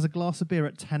year he has a glass of beer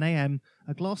at 10 a.m,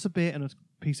 a glass of beer and a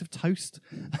piece of toast.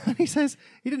 And he says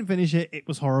he didn't finish it, it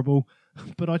was horrible.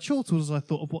 But I chortled as I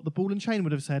thought of what the ball and chain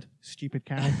would have said. Stupid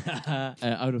cow.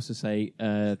 I would also say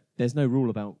there's no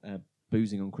rule about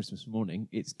boozing on Christmas morning.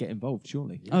 It's get involved,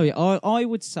 surely. Oh, yeah. I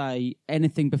would say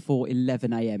anything before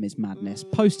 11 a.m. is madness.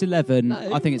 Post 11,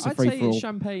 I think it's a free-for-all. I'd say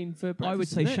champagne for breakfast. I would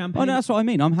say champagne. Oh, no, that's what I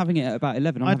mean. I'm having it at about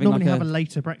 11. I'd normally have a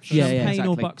later breakfast. Yeah, champagne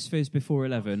exactly. or Bucks Fizz before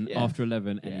 11. Yeah. After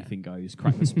 11, anything goes.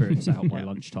 Crack the spirits out by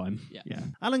lunchtime. Yeah.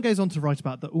 Alan goes on to write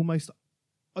about the almost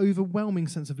overwhelming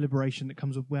sense of liberation that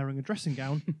comes with wearing a dressing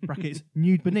gown, brackets,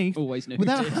 nude beneath, always nude,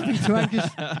 without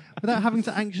having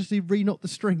to anxiously re-knot the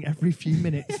string every few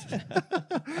minutes.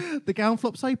 The gown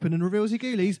flops open and reveals your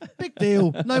ghoulies. Big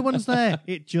deal. No one's there.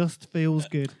 It just feels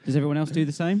good. Does everyone else do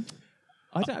the same?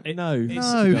 I don't know.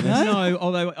 No,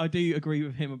 although I do agree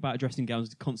with him about dressing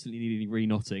gowns constantly needing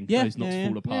re-knotting. Those knots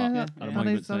fall apart at a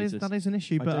moment's notice. That is an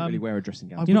issue. I But don't really wear a dressing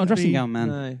gown. You're not a dressing gown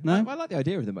man? No? I like the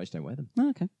idea of them, but I just don't wear them. Oh,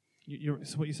 okay.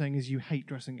 So what you're saying is you hate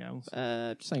dressing gowns?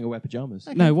 Just saying I wear pyjamas.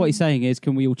 Okay. No, what he's saying is,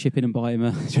 can we all chip in and buy him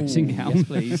a dressing gown? Yes,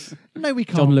 please. No, we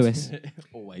can't. John Lewis.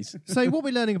 Always. So what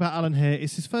we're learning about Alan here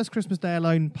is his first Christmas Day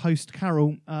alone post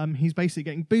Carol. He's basically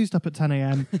getting boozed up at 10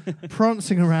 a.m,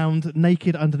 prancing around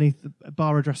naked underneath the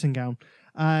bar dressing gown.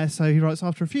 So he writes,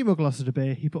 after a few more glasses of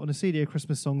beer, he put on a CD of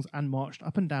Christmas songs and marched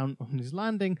up and down on his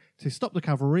landing to Stop the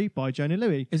Cavalry by Jonah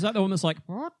Louie. Is that the one that's like...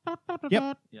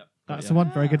 Yep. That's the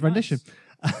one. Very good rendition.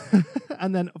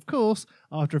 And then, of course,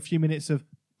 after a few minutes of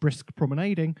brisk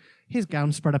promenading, his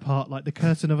gown spread apart like the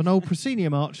curtain of an old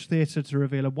proscenium arch theatre to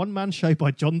reveal a one-man show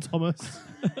by John Thomas.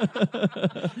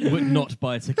 Would not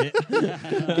buy a ticket.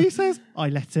 He says, I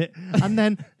let it. And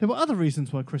then there were other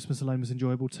reasons why Christmas Alone was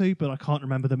enjoyable too, but I can't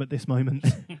remember them at this moment.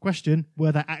 Question,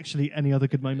 were there actually any other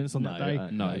good moments on that day?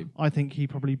 No. I think he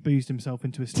probably boozed himself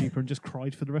into a stupor and just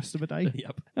cried for the rest of the day.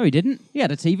 Yep. No, he didn't. He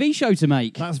had a TV show to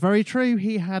make. That's very true.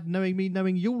 He had Knowing Me,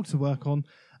 Knowing You'll to work on.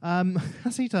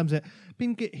 As he terms it,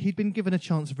 he'd been given a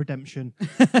chance of redemption.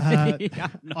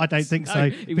 I don't think so.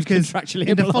 He was because contractually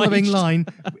in the following obliged. line,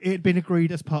 it had been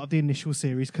agreed as part of the initial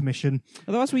series commission.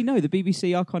 Although, as we know, the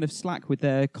BBC are kind of slack with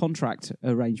their contract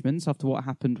arrangements after what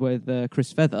happened with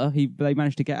Chris Feather. They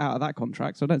managed to get out of that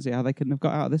contract, so I don't see how they couldn't have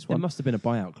got out of this There one. must have been a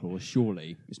buyout clause,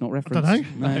 surely. It's not referenced. I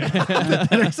don't No.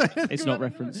 It's not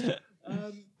referenced.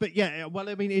 But yeah, well,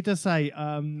 I mean, it does say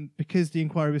because the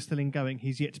inquiry was still ongoing,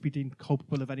 he's yet to be deemed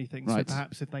culpable of anything. Right. So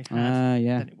perhaps if they had,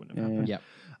 Yeah. then it wouldn't have happened. Yep.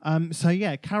 So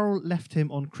yeah, Carol left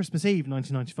him on Christmas Eve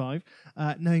 1995.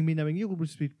 Knowing Me, Knowing You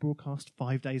was to be broadcast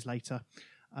 5 days later.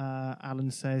 Alan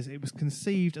says it was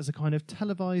conceived as a kind of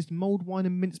televised mulled wine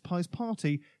and mince pies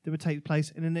party that would take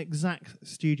place in an exact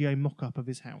studio mock-up of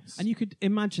his house. And you could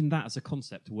imagine that as a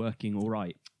concept working all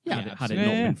right. Yeah, had it not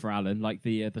been for Alan. Like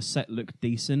the set looked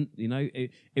decent, you know.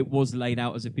 It was laid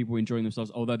out as if people were enjoying themselves,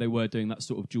 although they were doing that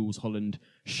sort of Jules Holland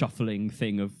shuffling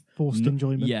thing of forced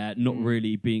enjoyment. Yeah, not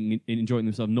really enjoying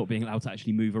themselves, not being allowed to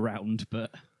actually move around, but.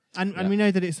 And we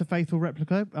know that it's a faithful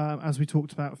replica. As we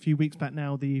talked about a few weeks back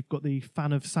now, you've got the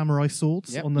fan of samurai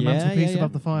swords on the mantelpiece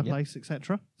above the fireplace,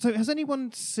 etc. So has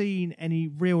anyone seen any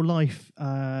real-life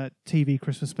TV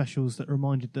Christmas specials that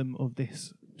reminded them of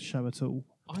this show at all?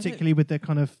 Particularly with their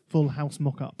kind of full house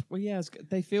mock-up. Well, yeah,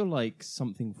 they feel like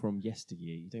something from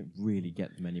yesteryear. You don't really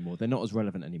get them anymore. They're not as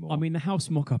relevant anymore. I mean, the house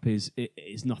mock-up is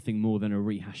nothing more than a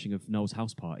rehashing of Noel's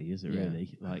house party, is it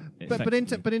really? Like, but in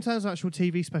terms of actual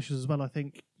TV specials as well, I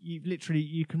think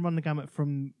you can run the gamut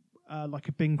from like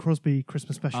a Bing Crosby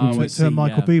Christmas special to a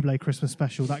Michael Bublé Christmas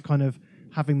special. That kind of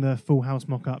having the full house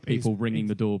mock-up. People ringing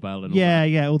the doorbell and all that.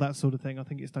 Yeah, all that sort of thing. I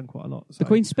think it's done quite a lot. So. The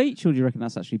Queen's Speech, or do you reckon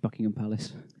that's actually Buckingham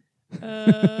Palace?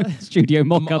 Studio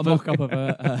mock-up of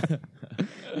a...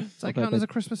 Does that count as a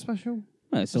Christmas special?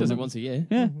 No, Does it once a year?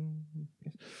 Yeah.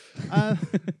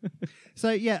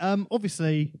 So yeah,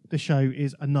 obviously the show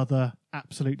is another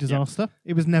absolute disaster.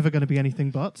 It was never going to be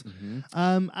anything but.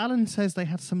 Alan says they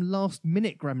had some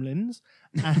last-minute gremlins,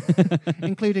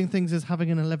 including things as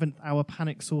having an 11th hour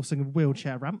panic sourcing of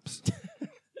wheelchair ramps.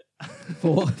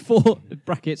 For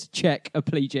brackets, check, a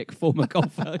plegic, former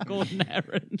golfer, Gordon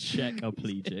Aaron. Check, a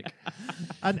plegic.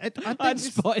 I'd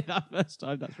spotted that first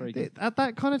time. That's very good.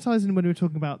 That kind of ties in when we were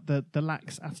talking about the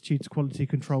lax attitude to quality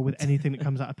control with anything that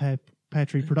comes out of Pear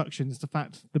Tree Productions. The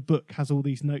fact the book has all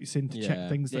these notes in to check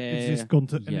things that it's gone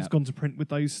to print with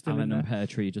those still Alan in there. and Pear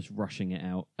Tree just rushing it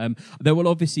out. There will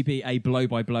obviously be a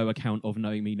blow-by-blow account of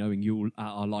Knowing Me, Knowing You at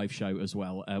our live show as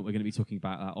well. We're going to be talking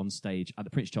about that on stage at the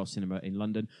Prince Charles Cinema in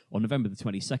London on November the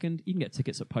 22nd. You can get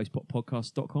tickets at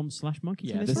postpoppodcast.com/monkey.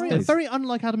 Yeah, It's very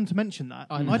unlike Adam to mention that.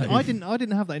 I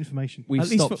didn't have that information. We've At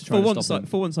least stopped for trying to once, stop them.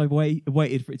 for once, I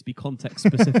waited for it to be context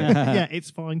specific. Yeah, it's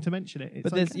fine to mention it. It's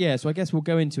But there's okay. so I guess we'll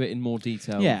go into it in more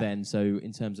detail Yeah. then. So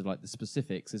in terms of like the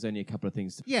specifics, there's only a couple of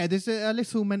things. Yeah, there's a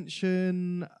little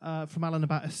mention from Alan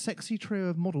about a sexy trio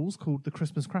of models called the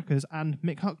Christmas Crackers and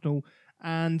Mick Hucknall.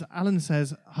 And Alan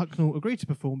says Hucknall agreed to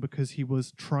perform because he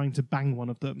was trying to bang one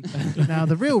of them. Now,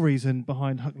 the real reason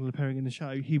behind Hucknall appearing in the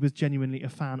show, he was genuinely a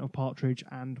fan of Partridge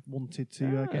and wanted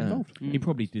to get involved. He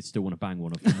probably did still want to bang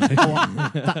one of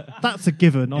them. That's a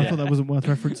given. I thought that wasn't worth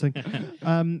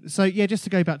referencing. So, yeah, just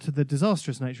to go back to the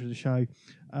disastrous nature of the show,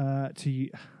 to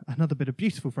another bit of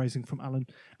beautiful phrasing from Alan.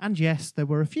 And yes, there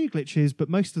were a few glitches, but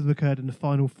most of them occurred in the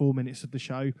final 4 minutes of the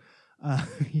show.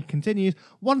 He continues,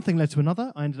 one thing led to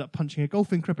another. I ended up punching a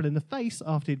golfing cripple in the face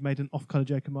after he'd made an off-colour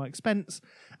joke at my expense,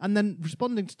 and then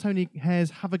responding to Tony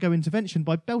Hare's have-a-go intervention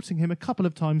by belting him a couple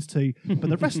of times too, but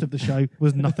the rest of the show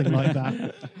was nothing like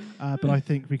that. But I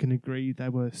think we can agree there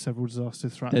were several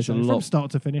disasters throughout the show, from start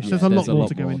to finish. There's a lot more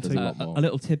to go into. A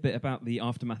little tidbit about the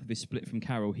aftermath of his split from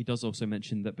Carol. He does also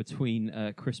mention that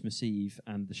between Christmas Eve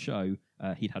and the show,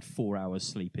 he'd had 4 hours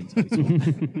sleep in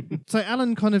total. So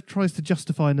Alan kind of tries to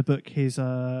justify in the book his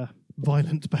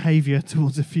violent behaviour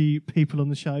towards a few people on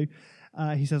the show.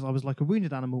 He says, I was like a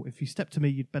wounded animal. If you stepped to me,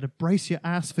 you'd better brace your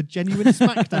ass for genuine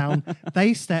smackdown.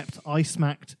 They stepped, I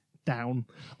smacked down.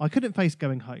 I couldn't face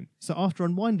going home. So after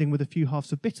unwinding with a few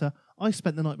halves of bitter, I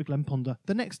spent the night with Glenn Ponder.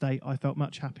 The next day, I felt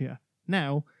much happier.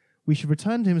 Now, we should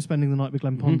return to him spending the night with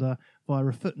Glenn Ponder via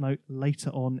a footnote later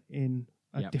on in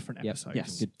a different episode.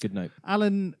 Yes, good note.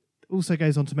 Alan also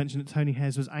goes on to mention that Tony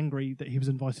Hayes was angry that he was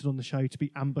invited on the show to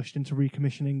be ambushed into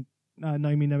recommissioning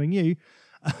Know Me Knowing You.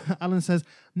 Alan says,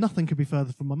 nothing could be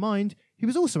further from my mind. He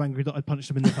was also angry that I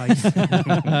punched him in the face.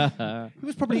 He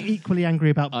was probably equally angry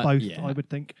about both, I would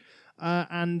think.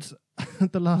 And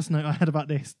the last note I had about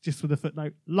this, just with a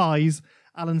footnote, lies.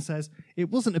 Alan says,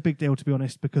 it wasn't a big deal, to be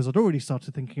honest, because I'd already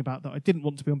started thinking about that I didn't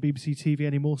want to be on BBC TV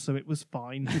anymore, so it was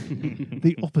fine.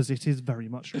 The opposite is very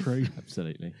much true.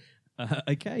 Absolutely.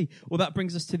 Okay, well, that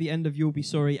brings us to the end of You'll Be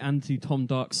Sorry and to Tom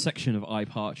Dark's section of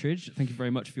iPartridge. Thank you very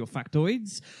much for your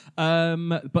factoids.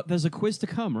 But there's a quiz to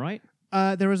come, right?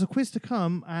 There is a quiz to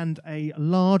come and a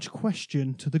large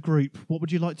question to the group. What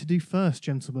would you like to do first,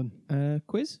 gentlemen?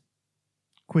 Quiz?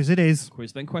 Quiz it is.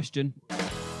 Quiz, then question.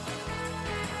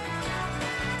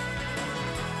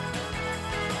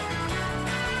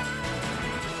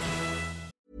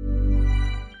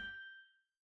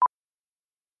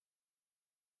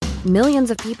 Millions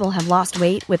of people have lost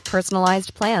weight with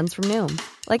personalized plans from Noom.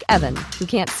 Like Evan, who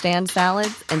can't stand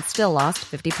salads and still lost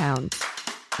 50 pounds.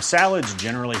 Salads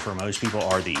generally for most people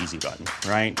are the easy button,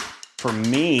 right? For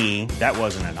me, that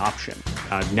wasn't an option.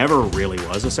 I never really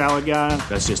was a salad guy.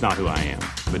 That's just not who I am.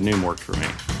 But Noom worked for me.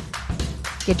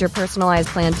 Get your personalized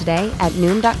plan today at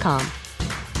Noom.com.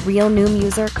 Real Noom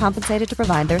user compensated to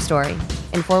provide their story.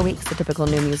 In 4 weeks, the typical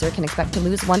Noom user can expect to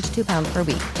lose 1 to 2 pounds per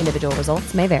week. Individual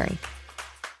results may vary.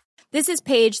 This is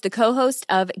Paige, the co-host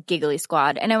of Giggly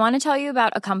Squad, and I want to tell you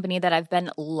about a company that I've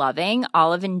been loving,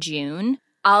 Olive & June.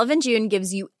 Olive & June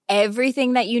gives you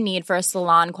everything that you need for a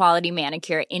salon-quality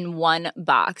manicure in one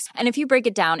box. And if you break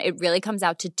it down, it really comes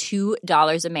out to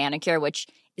 $2 a manicure, which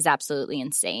is absolutely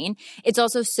insane. It's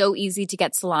also so easy to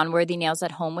get salon-worthy nails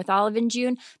at home with Olive &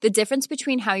 June. The difference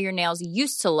between how your nails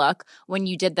used to look when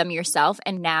you did them yourself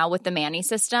and now with the Mani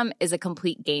system is a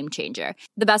complete game changer.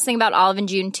 The best thing about Olive &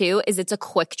 June, too, is it's a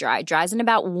quick dry. Dries in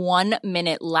about 1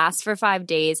 minute, lasts for 5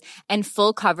 days, and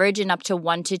full coverage in up to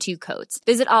 1 to 2 coats.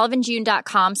 Visit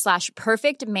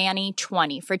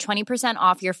oliveandjune.com/perfectmani20 for 20%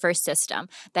 off your first system.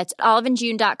 That's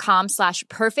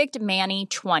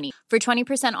oliveandjune.com/perfectmani20 for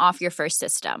 20% off your first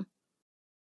system.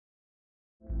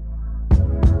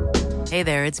 Hey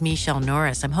there, it's Michelle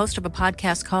Norris. I'm host of a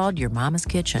podcast called Your Mama's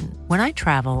Kitchen. When I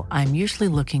travel, I'm usually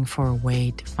looking for a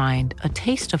way to find a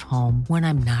taste of home when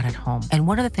I'm not at home. And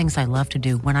one of the things I love to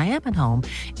do when I am at home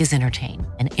is entertain.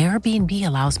 And Airbnb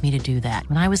allows me to do that.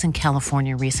 When I was in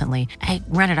California recently, I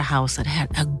rented a house that had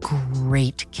a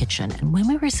great kitchen. And when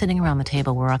we were sitting around the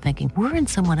table, we're all thinking, we're in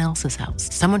someone else's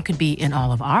house. Someone could be in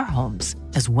all of our homes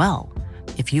as well.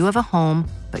 If you have a home,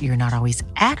 but you're not always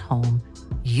at home,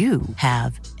 you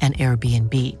have an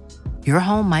Airbnb. Your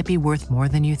home might be worth more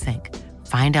than you think.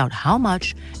 Find out how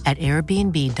much at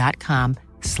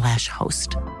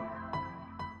airbnb.com/host.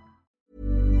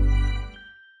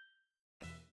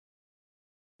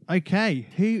 Okay,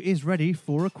 who is ready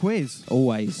for a quiz?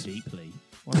 Always. Deeply.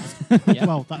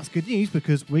 Well, that's good news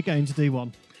because we're going to do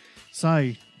one.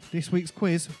 So, this week's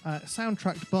quiz,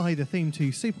 soundtracked by the theme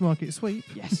to Supermarket Sweep.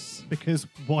 Yes. Because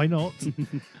why not?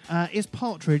 Is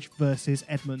Partridge versus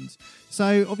Edmonds.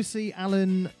 So, obviously,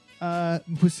 Alan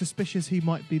was suspicious he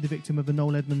might be the victim of a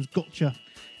Noel Edmonds gotcha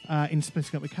in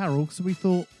splitting up with Carol. So we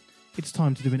thought it's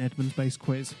time to do an Edmonds-based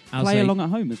quiz. Play along at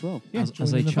home as well. Yeah,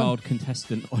 as a child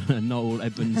contestant on a Noel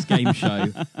Edmonds game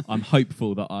show, I'm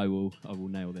hopeful that I will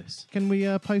nail this. Can we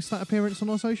post that appearance on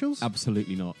our socials?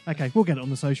 Absolutely not. Okay, we'll get it on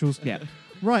the socials. Yeah.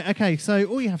 Right, okay, so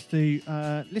all you have to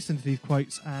do, listen to these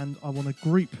quotes, and I want a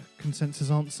group consensus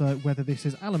answer whether this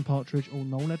is Alan Partridge or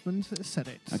Noel Edmonds that has said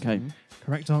it. Okay.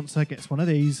 Correct answer gets one of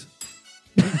these.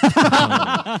 Should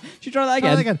you try that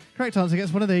again? Correct answer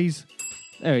gets one of these.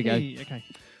 There we go. Hey, okay.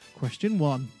 Question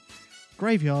 1.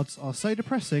 Graveyards are so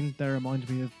depressing, they remind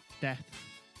me of death.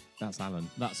 That's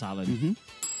Alan. That's Alan. Mm-hmm.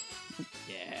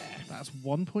 Yeah, that's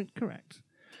 1 point correct.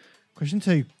 Question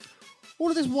 2. All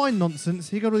of this wine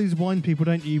nonsense, you got all these wine people,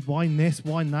 don't you? Wine this,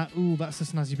 wine that. Ooh, that's a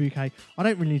snazzy bouquet. I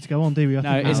don't really need to go on, do we?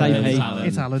 No, it's AP.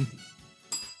 It's Alan.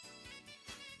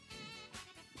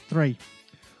 3.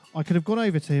 I could have gone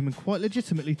over to him and quite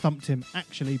legitimately thumped him,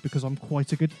 actually, because I'm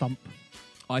quite a good thump.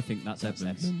 I think that's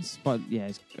Edmonds. But yeah,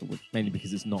 Mainly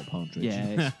because it's not Partridge.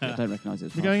 yeah, I don't recognise it.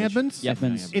 As We're going Partridge. Edmonds? Yeah,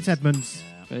 Edmonds. It's Edmonds.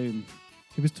 Yeah. Boom.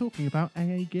 He was talking about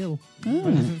A.A. Gill. Oh.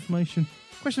 His information.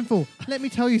 Question 4. Let me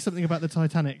tell you something about the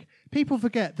Titanic. People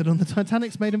forget that on the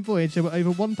Titanic's maiden voyage, there were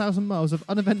over 1,000 miles of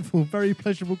uneventful, very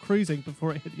pleasurable cruising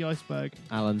before it hit the iceberg.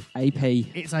 Alan. AP.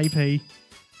 It's AP. This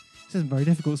isn't very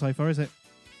difficult so far, is it?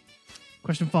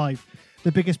 Question 5.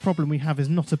 The biggest problem we have is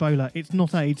not Ebola, it's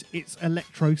not AIDS, it's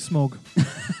electro-smog.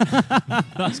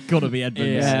 That's got to be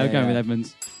Edmonds. Yeah, we're going with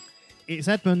Edmonds. It's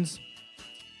Edmonds.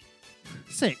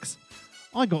 6.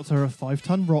 I got her a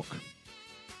 5-ton rock.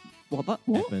 What?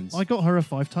 Edmonds. I got her a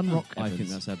 5-ton rock. I think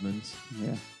that's Edmonds.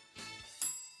 Yeah.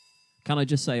 Can I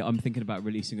just say I'm thinking about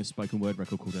releasing a spoken word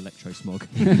record called Electro Smog?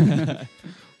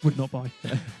 Would not buy.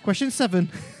 Question 7.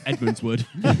 Edmonds would.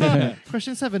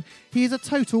 Question 7. He is a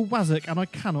total wazzock and I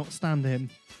cannot stand him.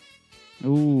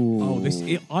 Ooh. Oh,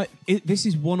 this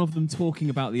is one of them talking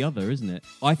about the other, isn't it?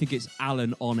 I think it's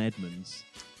Alan on Edmonds.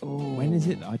 Oh. When is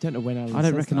it? I don't know when Alan I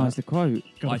don't says recognise that. the quote.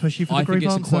 Gotta push you for the I think group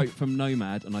it's answer. a quote from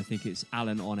Nomad, and I think it's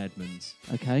Alan on Edmonds.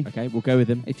 Okay. Okay, we'll go with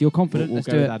him. If you're confident, We'll let's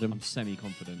go do with it. Adam. I'm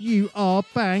semi-confident. You are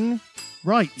bang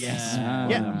right. Yes.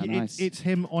 Yeah, nice. it's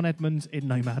him on Edmonds in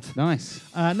Nomad. Nice.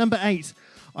 Number 8.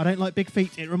 I don't like big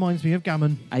feet. It reminds me of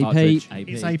gammon. AP. Partridge.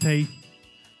 It's AP.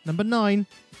 Number 9.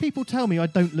 People tell me I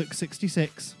don't look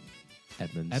 66.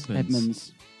 Edmonds.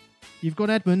 Edmonds. You've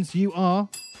got Edmonds. You are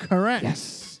correct.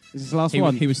 Yes. This is the last He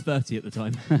one. was 30 at the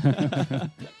time.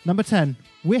 Number 10.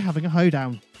 We're having a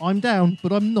hoedown. I'm down,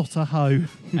 but I'm not a hoe.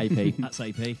 AP. That's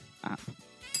AP.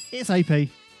 It's AP.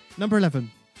 Number 11.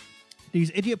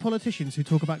 These idiot politicians who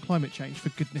talk about climate change, for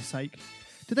goodness sake.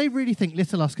 Do they really think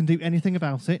little us can do anything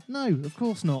about it? No, of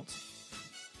course not.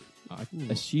 I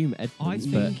assume Edmonds, I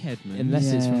but think Edmonds.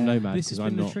 unless it's from Yeah. Nomad, This has because been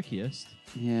I'm the not. trickiest.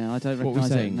 Yeah, I don't What were we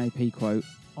recognise it saying? an AP quote.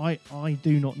 I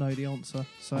do not know the answer.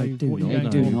 So I do what are you not going I know.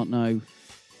 do for? not know.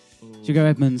 Should we go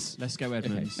Edmonds? Let's go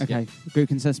Edmonds. Okay. Group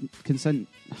consent.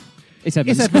 It's It's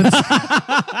Edmonds. Edmonds.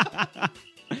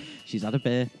 She's had a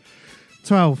beer.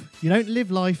 12. You don't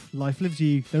live life, life lives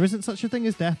you. There isn't such a thing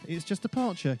as death, it's just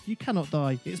departure. You cannot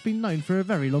die. It's been known for a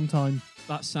very long time.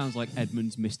 That sounds like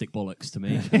Edmonds' mystic bollocks to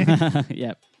me.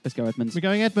 Yep. Let's go Edmonds. We're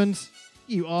going Edmonds.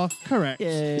 You are correct.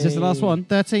 Is this the last one?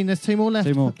 13. There's 2 more left.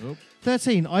 2 more.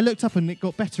 13. I looked up and it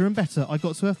got better and better. I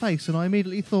got to her face and I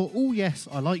immediately thought, oh yes,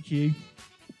 I like you.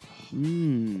 I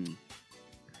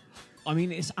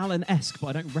mean, it's Alan-esque, but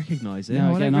I don't recognise it.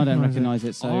 No, again, I don't recognise recognise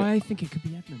it. So I think it could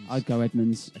be Edmonds. I'd go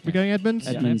Edmonds. We're going Edmonds?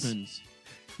 Yeah, Edmonds. Edmonds.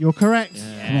 You're correct.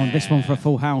 Come on, this one for a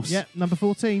full house. Yeah, number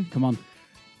 14. Come on.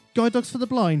 Guide dogs for the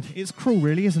blind. It's cruel,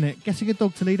 really, isn't it? Getting a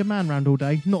dog to lead a man round all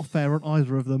day. Not fair on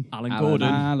either of them. Alan Gordon.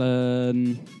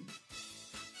 Alan.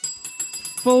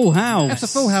 Full house. That's a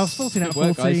full house. 14 out of Good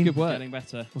work, 14. guys. Good work. Getting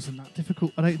better. Wasn't that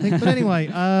difficult, I don't think. But anyway,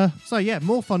 so yeah,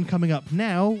 more fun coming up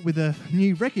now with a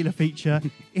new regular feature.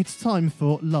 It's time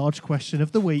for Large Question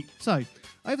of the Week. So,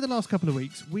 over the last couple of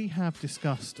weeks, we have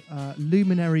discussed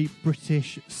luminary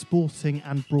British sporting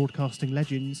and broadcasting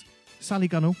legends Sally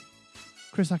Gunnell,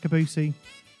 Chris Akabusi,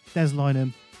 Des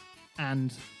Lynam,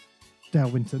 and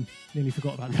Dale Winton. Nearly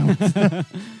forgot about Dale Winton.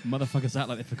 Motherfuckers act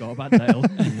like they forgot about Dale.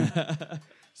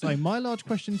 So my large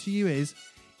question to you is,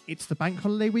 it's the bank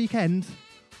holiday weekend,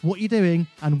 what are you doing,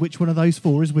 and which one of those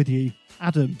 4 is with you?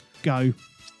 Adam, go.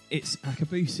 It's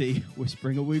Akabusi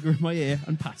whispering a wooger in my ear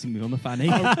and patting me on the fanny.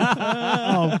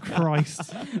 Oh,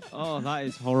 Christ. Oh, that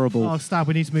is horrible. Oh, Stab,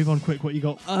 we need to move on quick. What you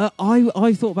got?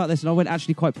 I thought about this and I went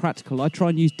actually quite practical. I try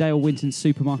and use Dale Winton's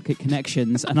supermarket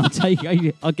connections and I'd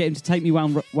get him to take me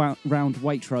round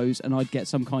Waitrose and I'd get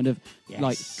some kind of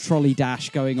like trolley dash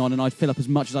going on and I'd fill up as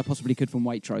much as I possibly could from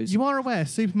Waitrose. You are aware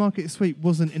Supermarket Sweep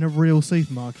wasn't in a real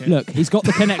supermarket. Look, he's got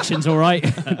the connections, all right?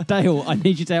 Dale, I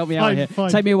need you to help me out Fine, here. fine.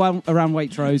 Take me around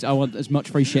Waitrose. I want as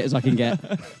much free shit as I can get.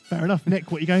 Fair enough.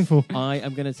 Nick, what are you going for? I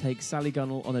am going to take Sally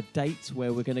Gunnell on a date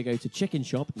where we're going to go to Chicken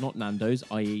Shop, not Nando's,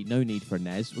 i.e. no need for a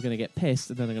Nez. We're going to get pissed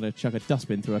and then I'm going to chuck a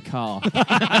dustbin through a car.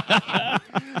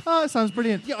 Oh, that sounds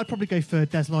brilliant. Yeah, I'd probably go for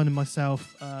Des Lynam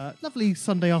myself. Lovely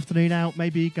Sunday afternoon out.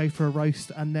 Maybe go for a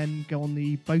roast and then go on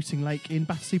the boating lake in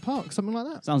Battersea Park. Something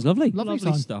like that. Sounds lovely. Lovely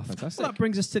stuff. Fantastic. Well, that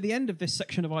brings us to the end of this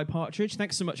section of iPartridge.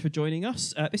 Thanks so much for joining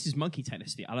us. This is Monkey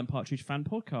Tennis, the Alan Partridge fan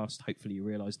podcast. Hopefully you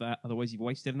realise that. Otherwise you've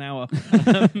wasted an hour.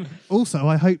 Also,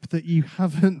 I hope that you've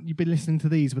been listening to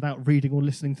these without reading or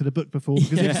listening to the book before,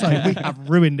 because if so, we have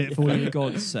ruined it for you. For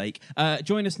God's sake.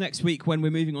 Join us next week when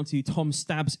we're moving on to Tom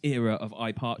Stabb's era of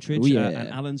iPartridge Oh, yeah. and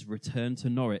Alan's return to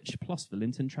Norwich, plus the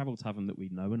Linton Travel Tavern that we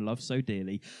know and love so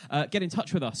dearly. Get in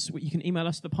touch with us. You can email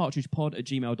us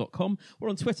thepartridgepod@gmail.com. We're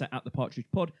on Twitter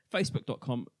 @thepartridgepod,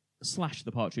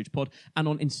 facebook.com/thepartridgepod, and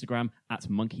on Instagram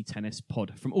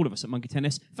 @monkeytennispod. From all of us at Monkey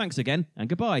Tennis, thanks again and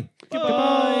goodbye.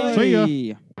 Goodbye. See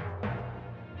ya.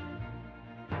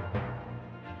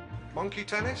 Monkey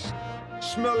Tennis?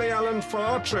 Smelly Alan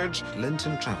Partridge.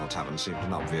 Linton Travel Tavern seemed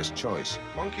an obvious choice.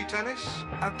 Monkey Tennis?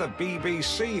 At the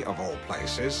BBC, of all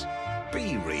places.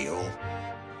 Be real.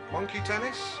 Monkey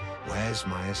Tennis? Where's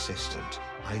my assistant?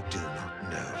 I do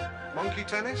not know. Monkey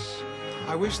Tennis?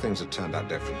 I wish things had turned out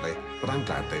differently, but I'm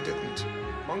glad they didn't.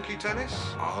 Monkey Tennis?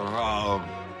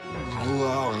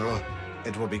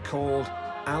 It will be called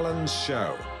Alan's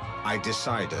Show. I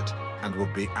decided, and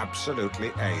would be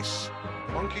absolutely ace.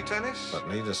 Monkey tennis? But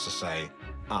needless to say,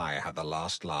 I had the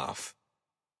last laugh.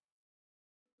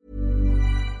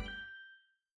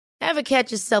 Ever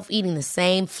catch yourself eating the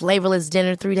same flavorless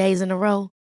dinner 3 days in a row?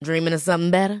 Dreaming of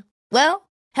something better? Well,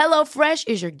 HelloFresh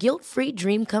is your guilt-free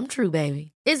dream come true,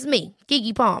 baby. It's me,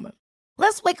 Keke Palmer.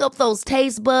 Let's wake up those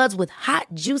taste buds with hot,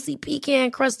 juicy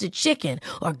pecan-crusted chicken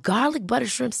or garlic butter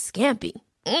shrimp scampi.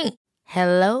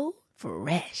 Hello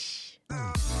Fresh.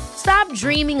 Stop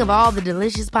dreaming of all the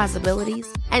delicious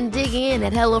possibilities and dig in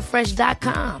at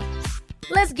HelloFresh.com.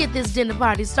 Let's get this dinner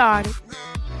party started.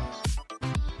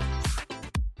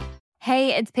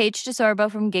 Hey, it's Paige DeSorbo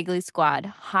from Giggly Squad.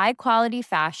 High quality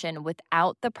fashion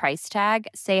without the price tag.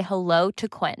 Say hello to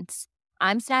Quince.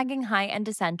 I'm snagging high-end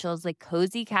essentials like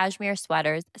cozy cashmere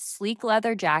sweaters, sleek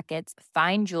leather jackets,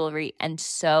 fine jewelry, and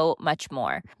so much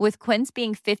more. With Quince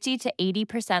being 50 to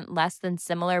 80% less than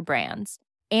similar brands.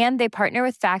 And they partner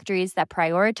with factories that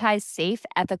prioritize safe,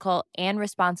 ethical, and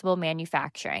responsible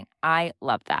manufacturing. I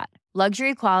love that.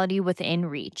 Luxury quality within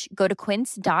reach. Go to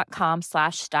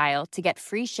quince.com/style to get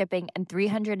free shipping and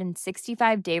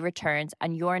 365-day returns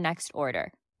on your next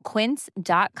order.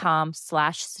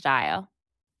 Quince.com/style.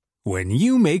 When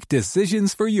you make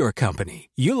decisions for your company,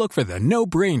 you look for the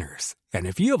no-brainers. And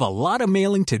if you have a lot of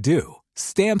mailing to do,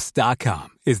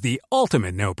 Stamps.com is the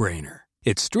ultimate no-brainer.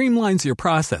 It streamlines your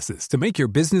processes to make your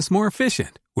business more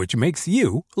efficient, which makes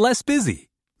you less busy.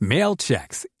 Mail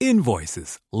checks,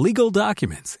 invoices, legal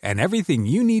documents, and everything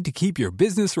you need to keep your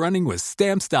business running with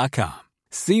Stamps.com.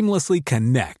 Seamlessly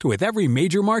connect with every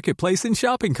major marketplace and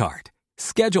shopping cart.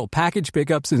 Schedule package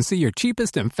pickups and see your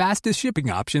cheapest and fastest shipping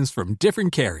options from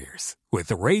different carriers,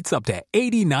 with rates up to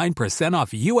 89% off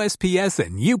USPS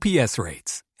and UPS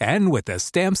rates. And with the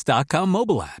Stamps.com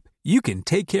mobile app, you can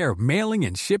take care of mailing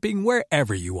and shipping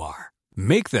wherever you are.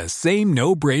 Make the same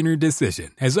no-brainer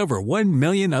decision as over 1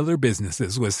 million other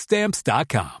businesses with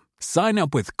Stamps.com. Sign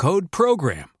up with code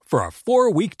PROGRAM for a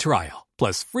 4-week trial,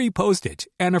 plus free postage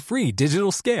and a free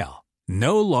digital scale.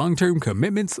 No long-term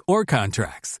commitments or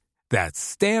contracts. That's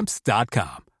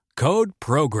Stamps.com. Code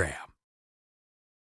PROGRAM.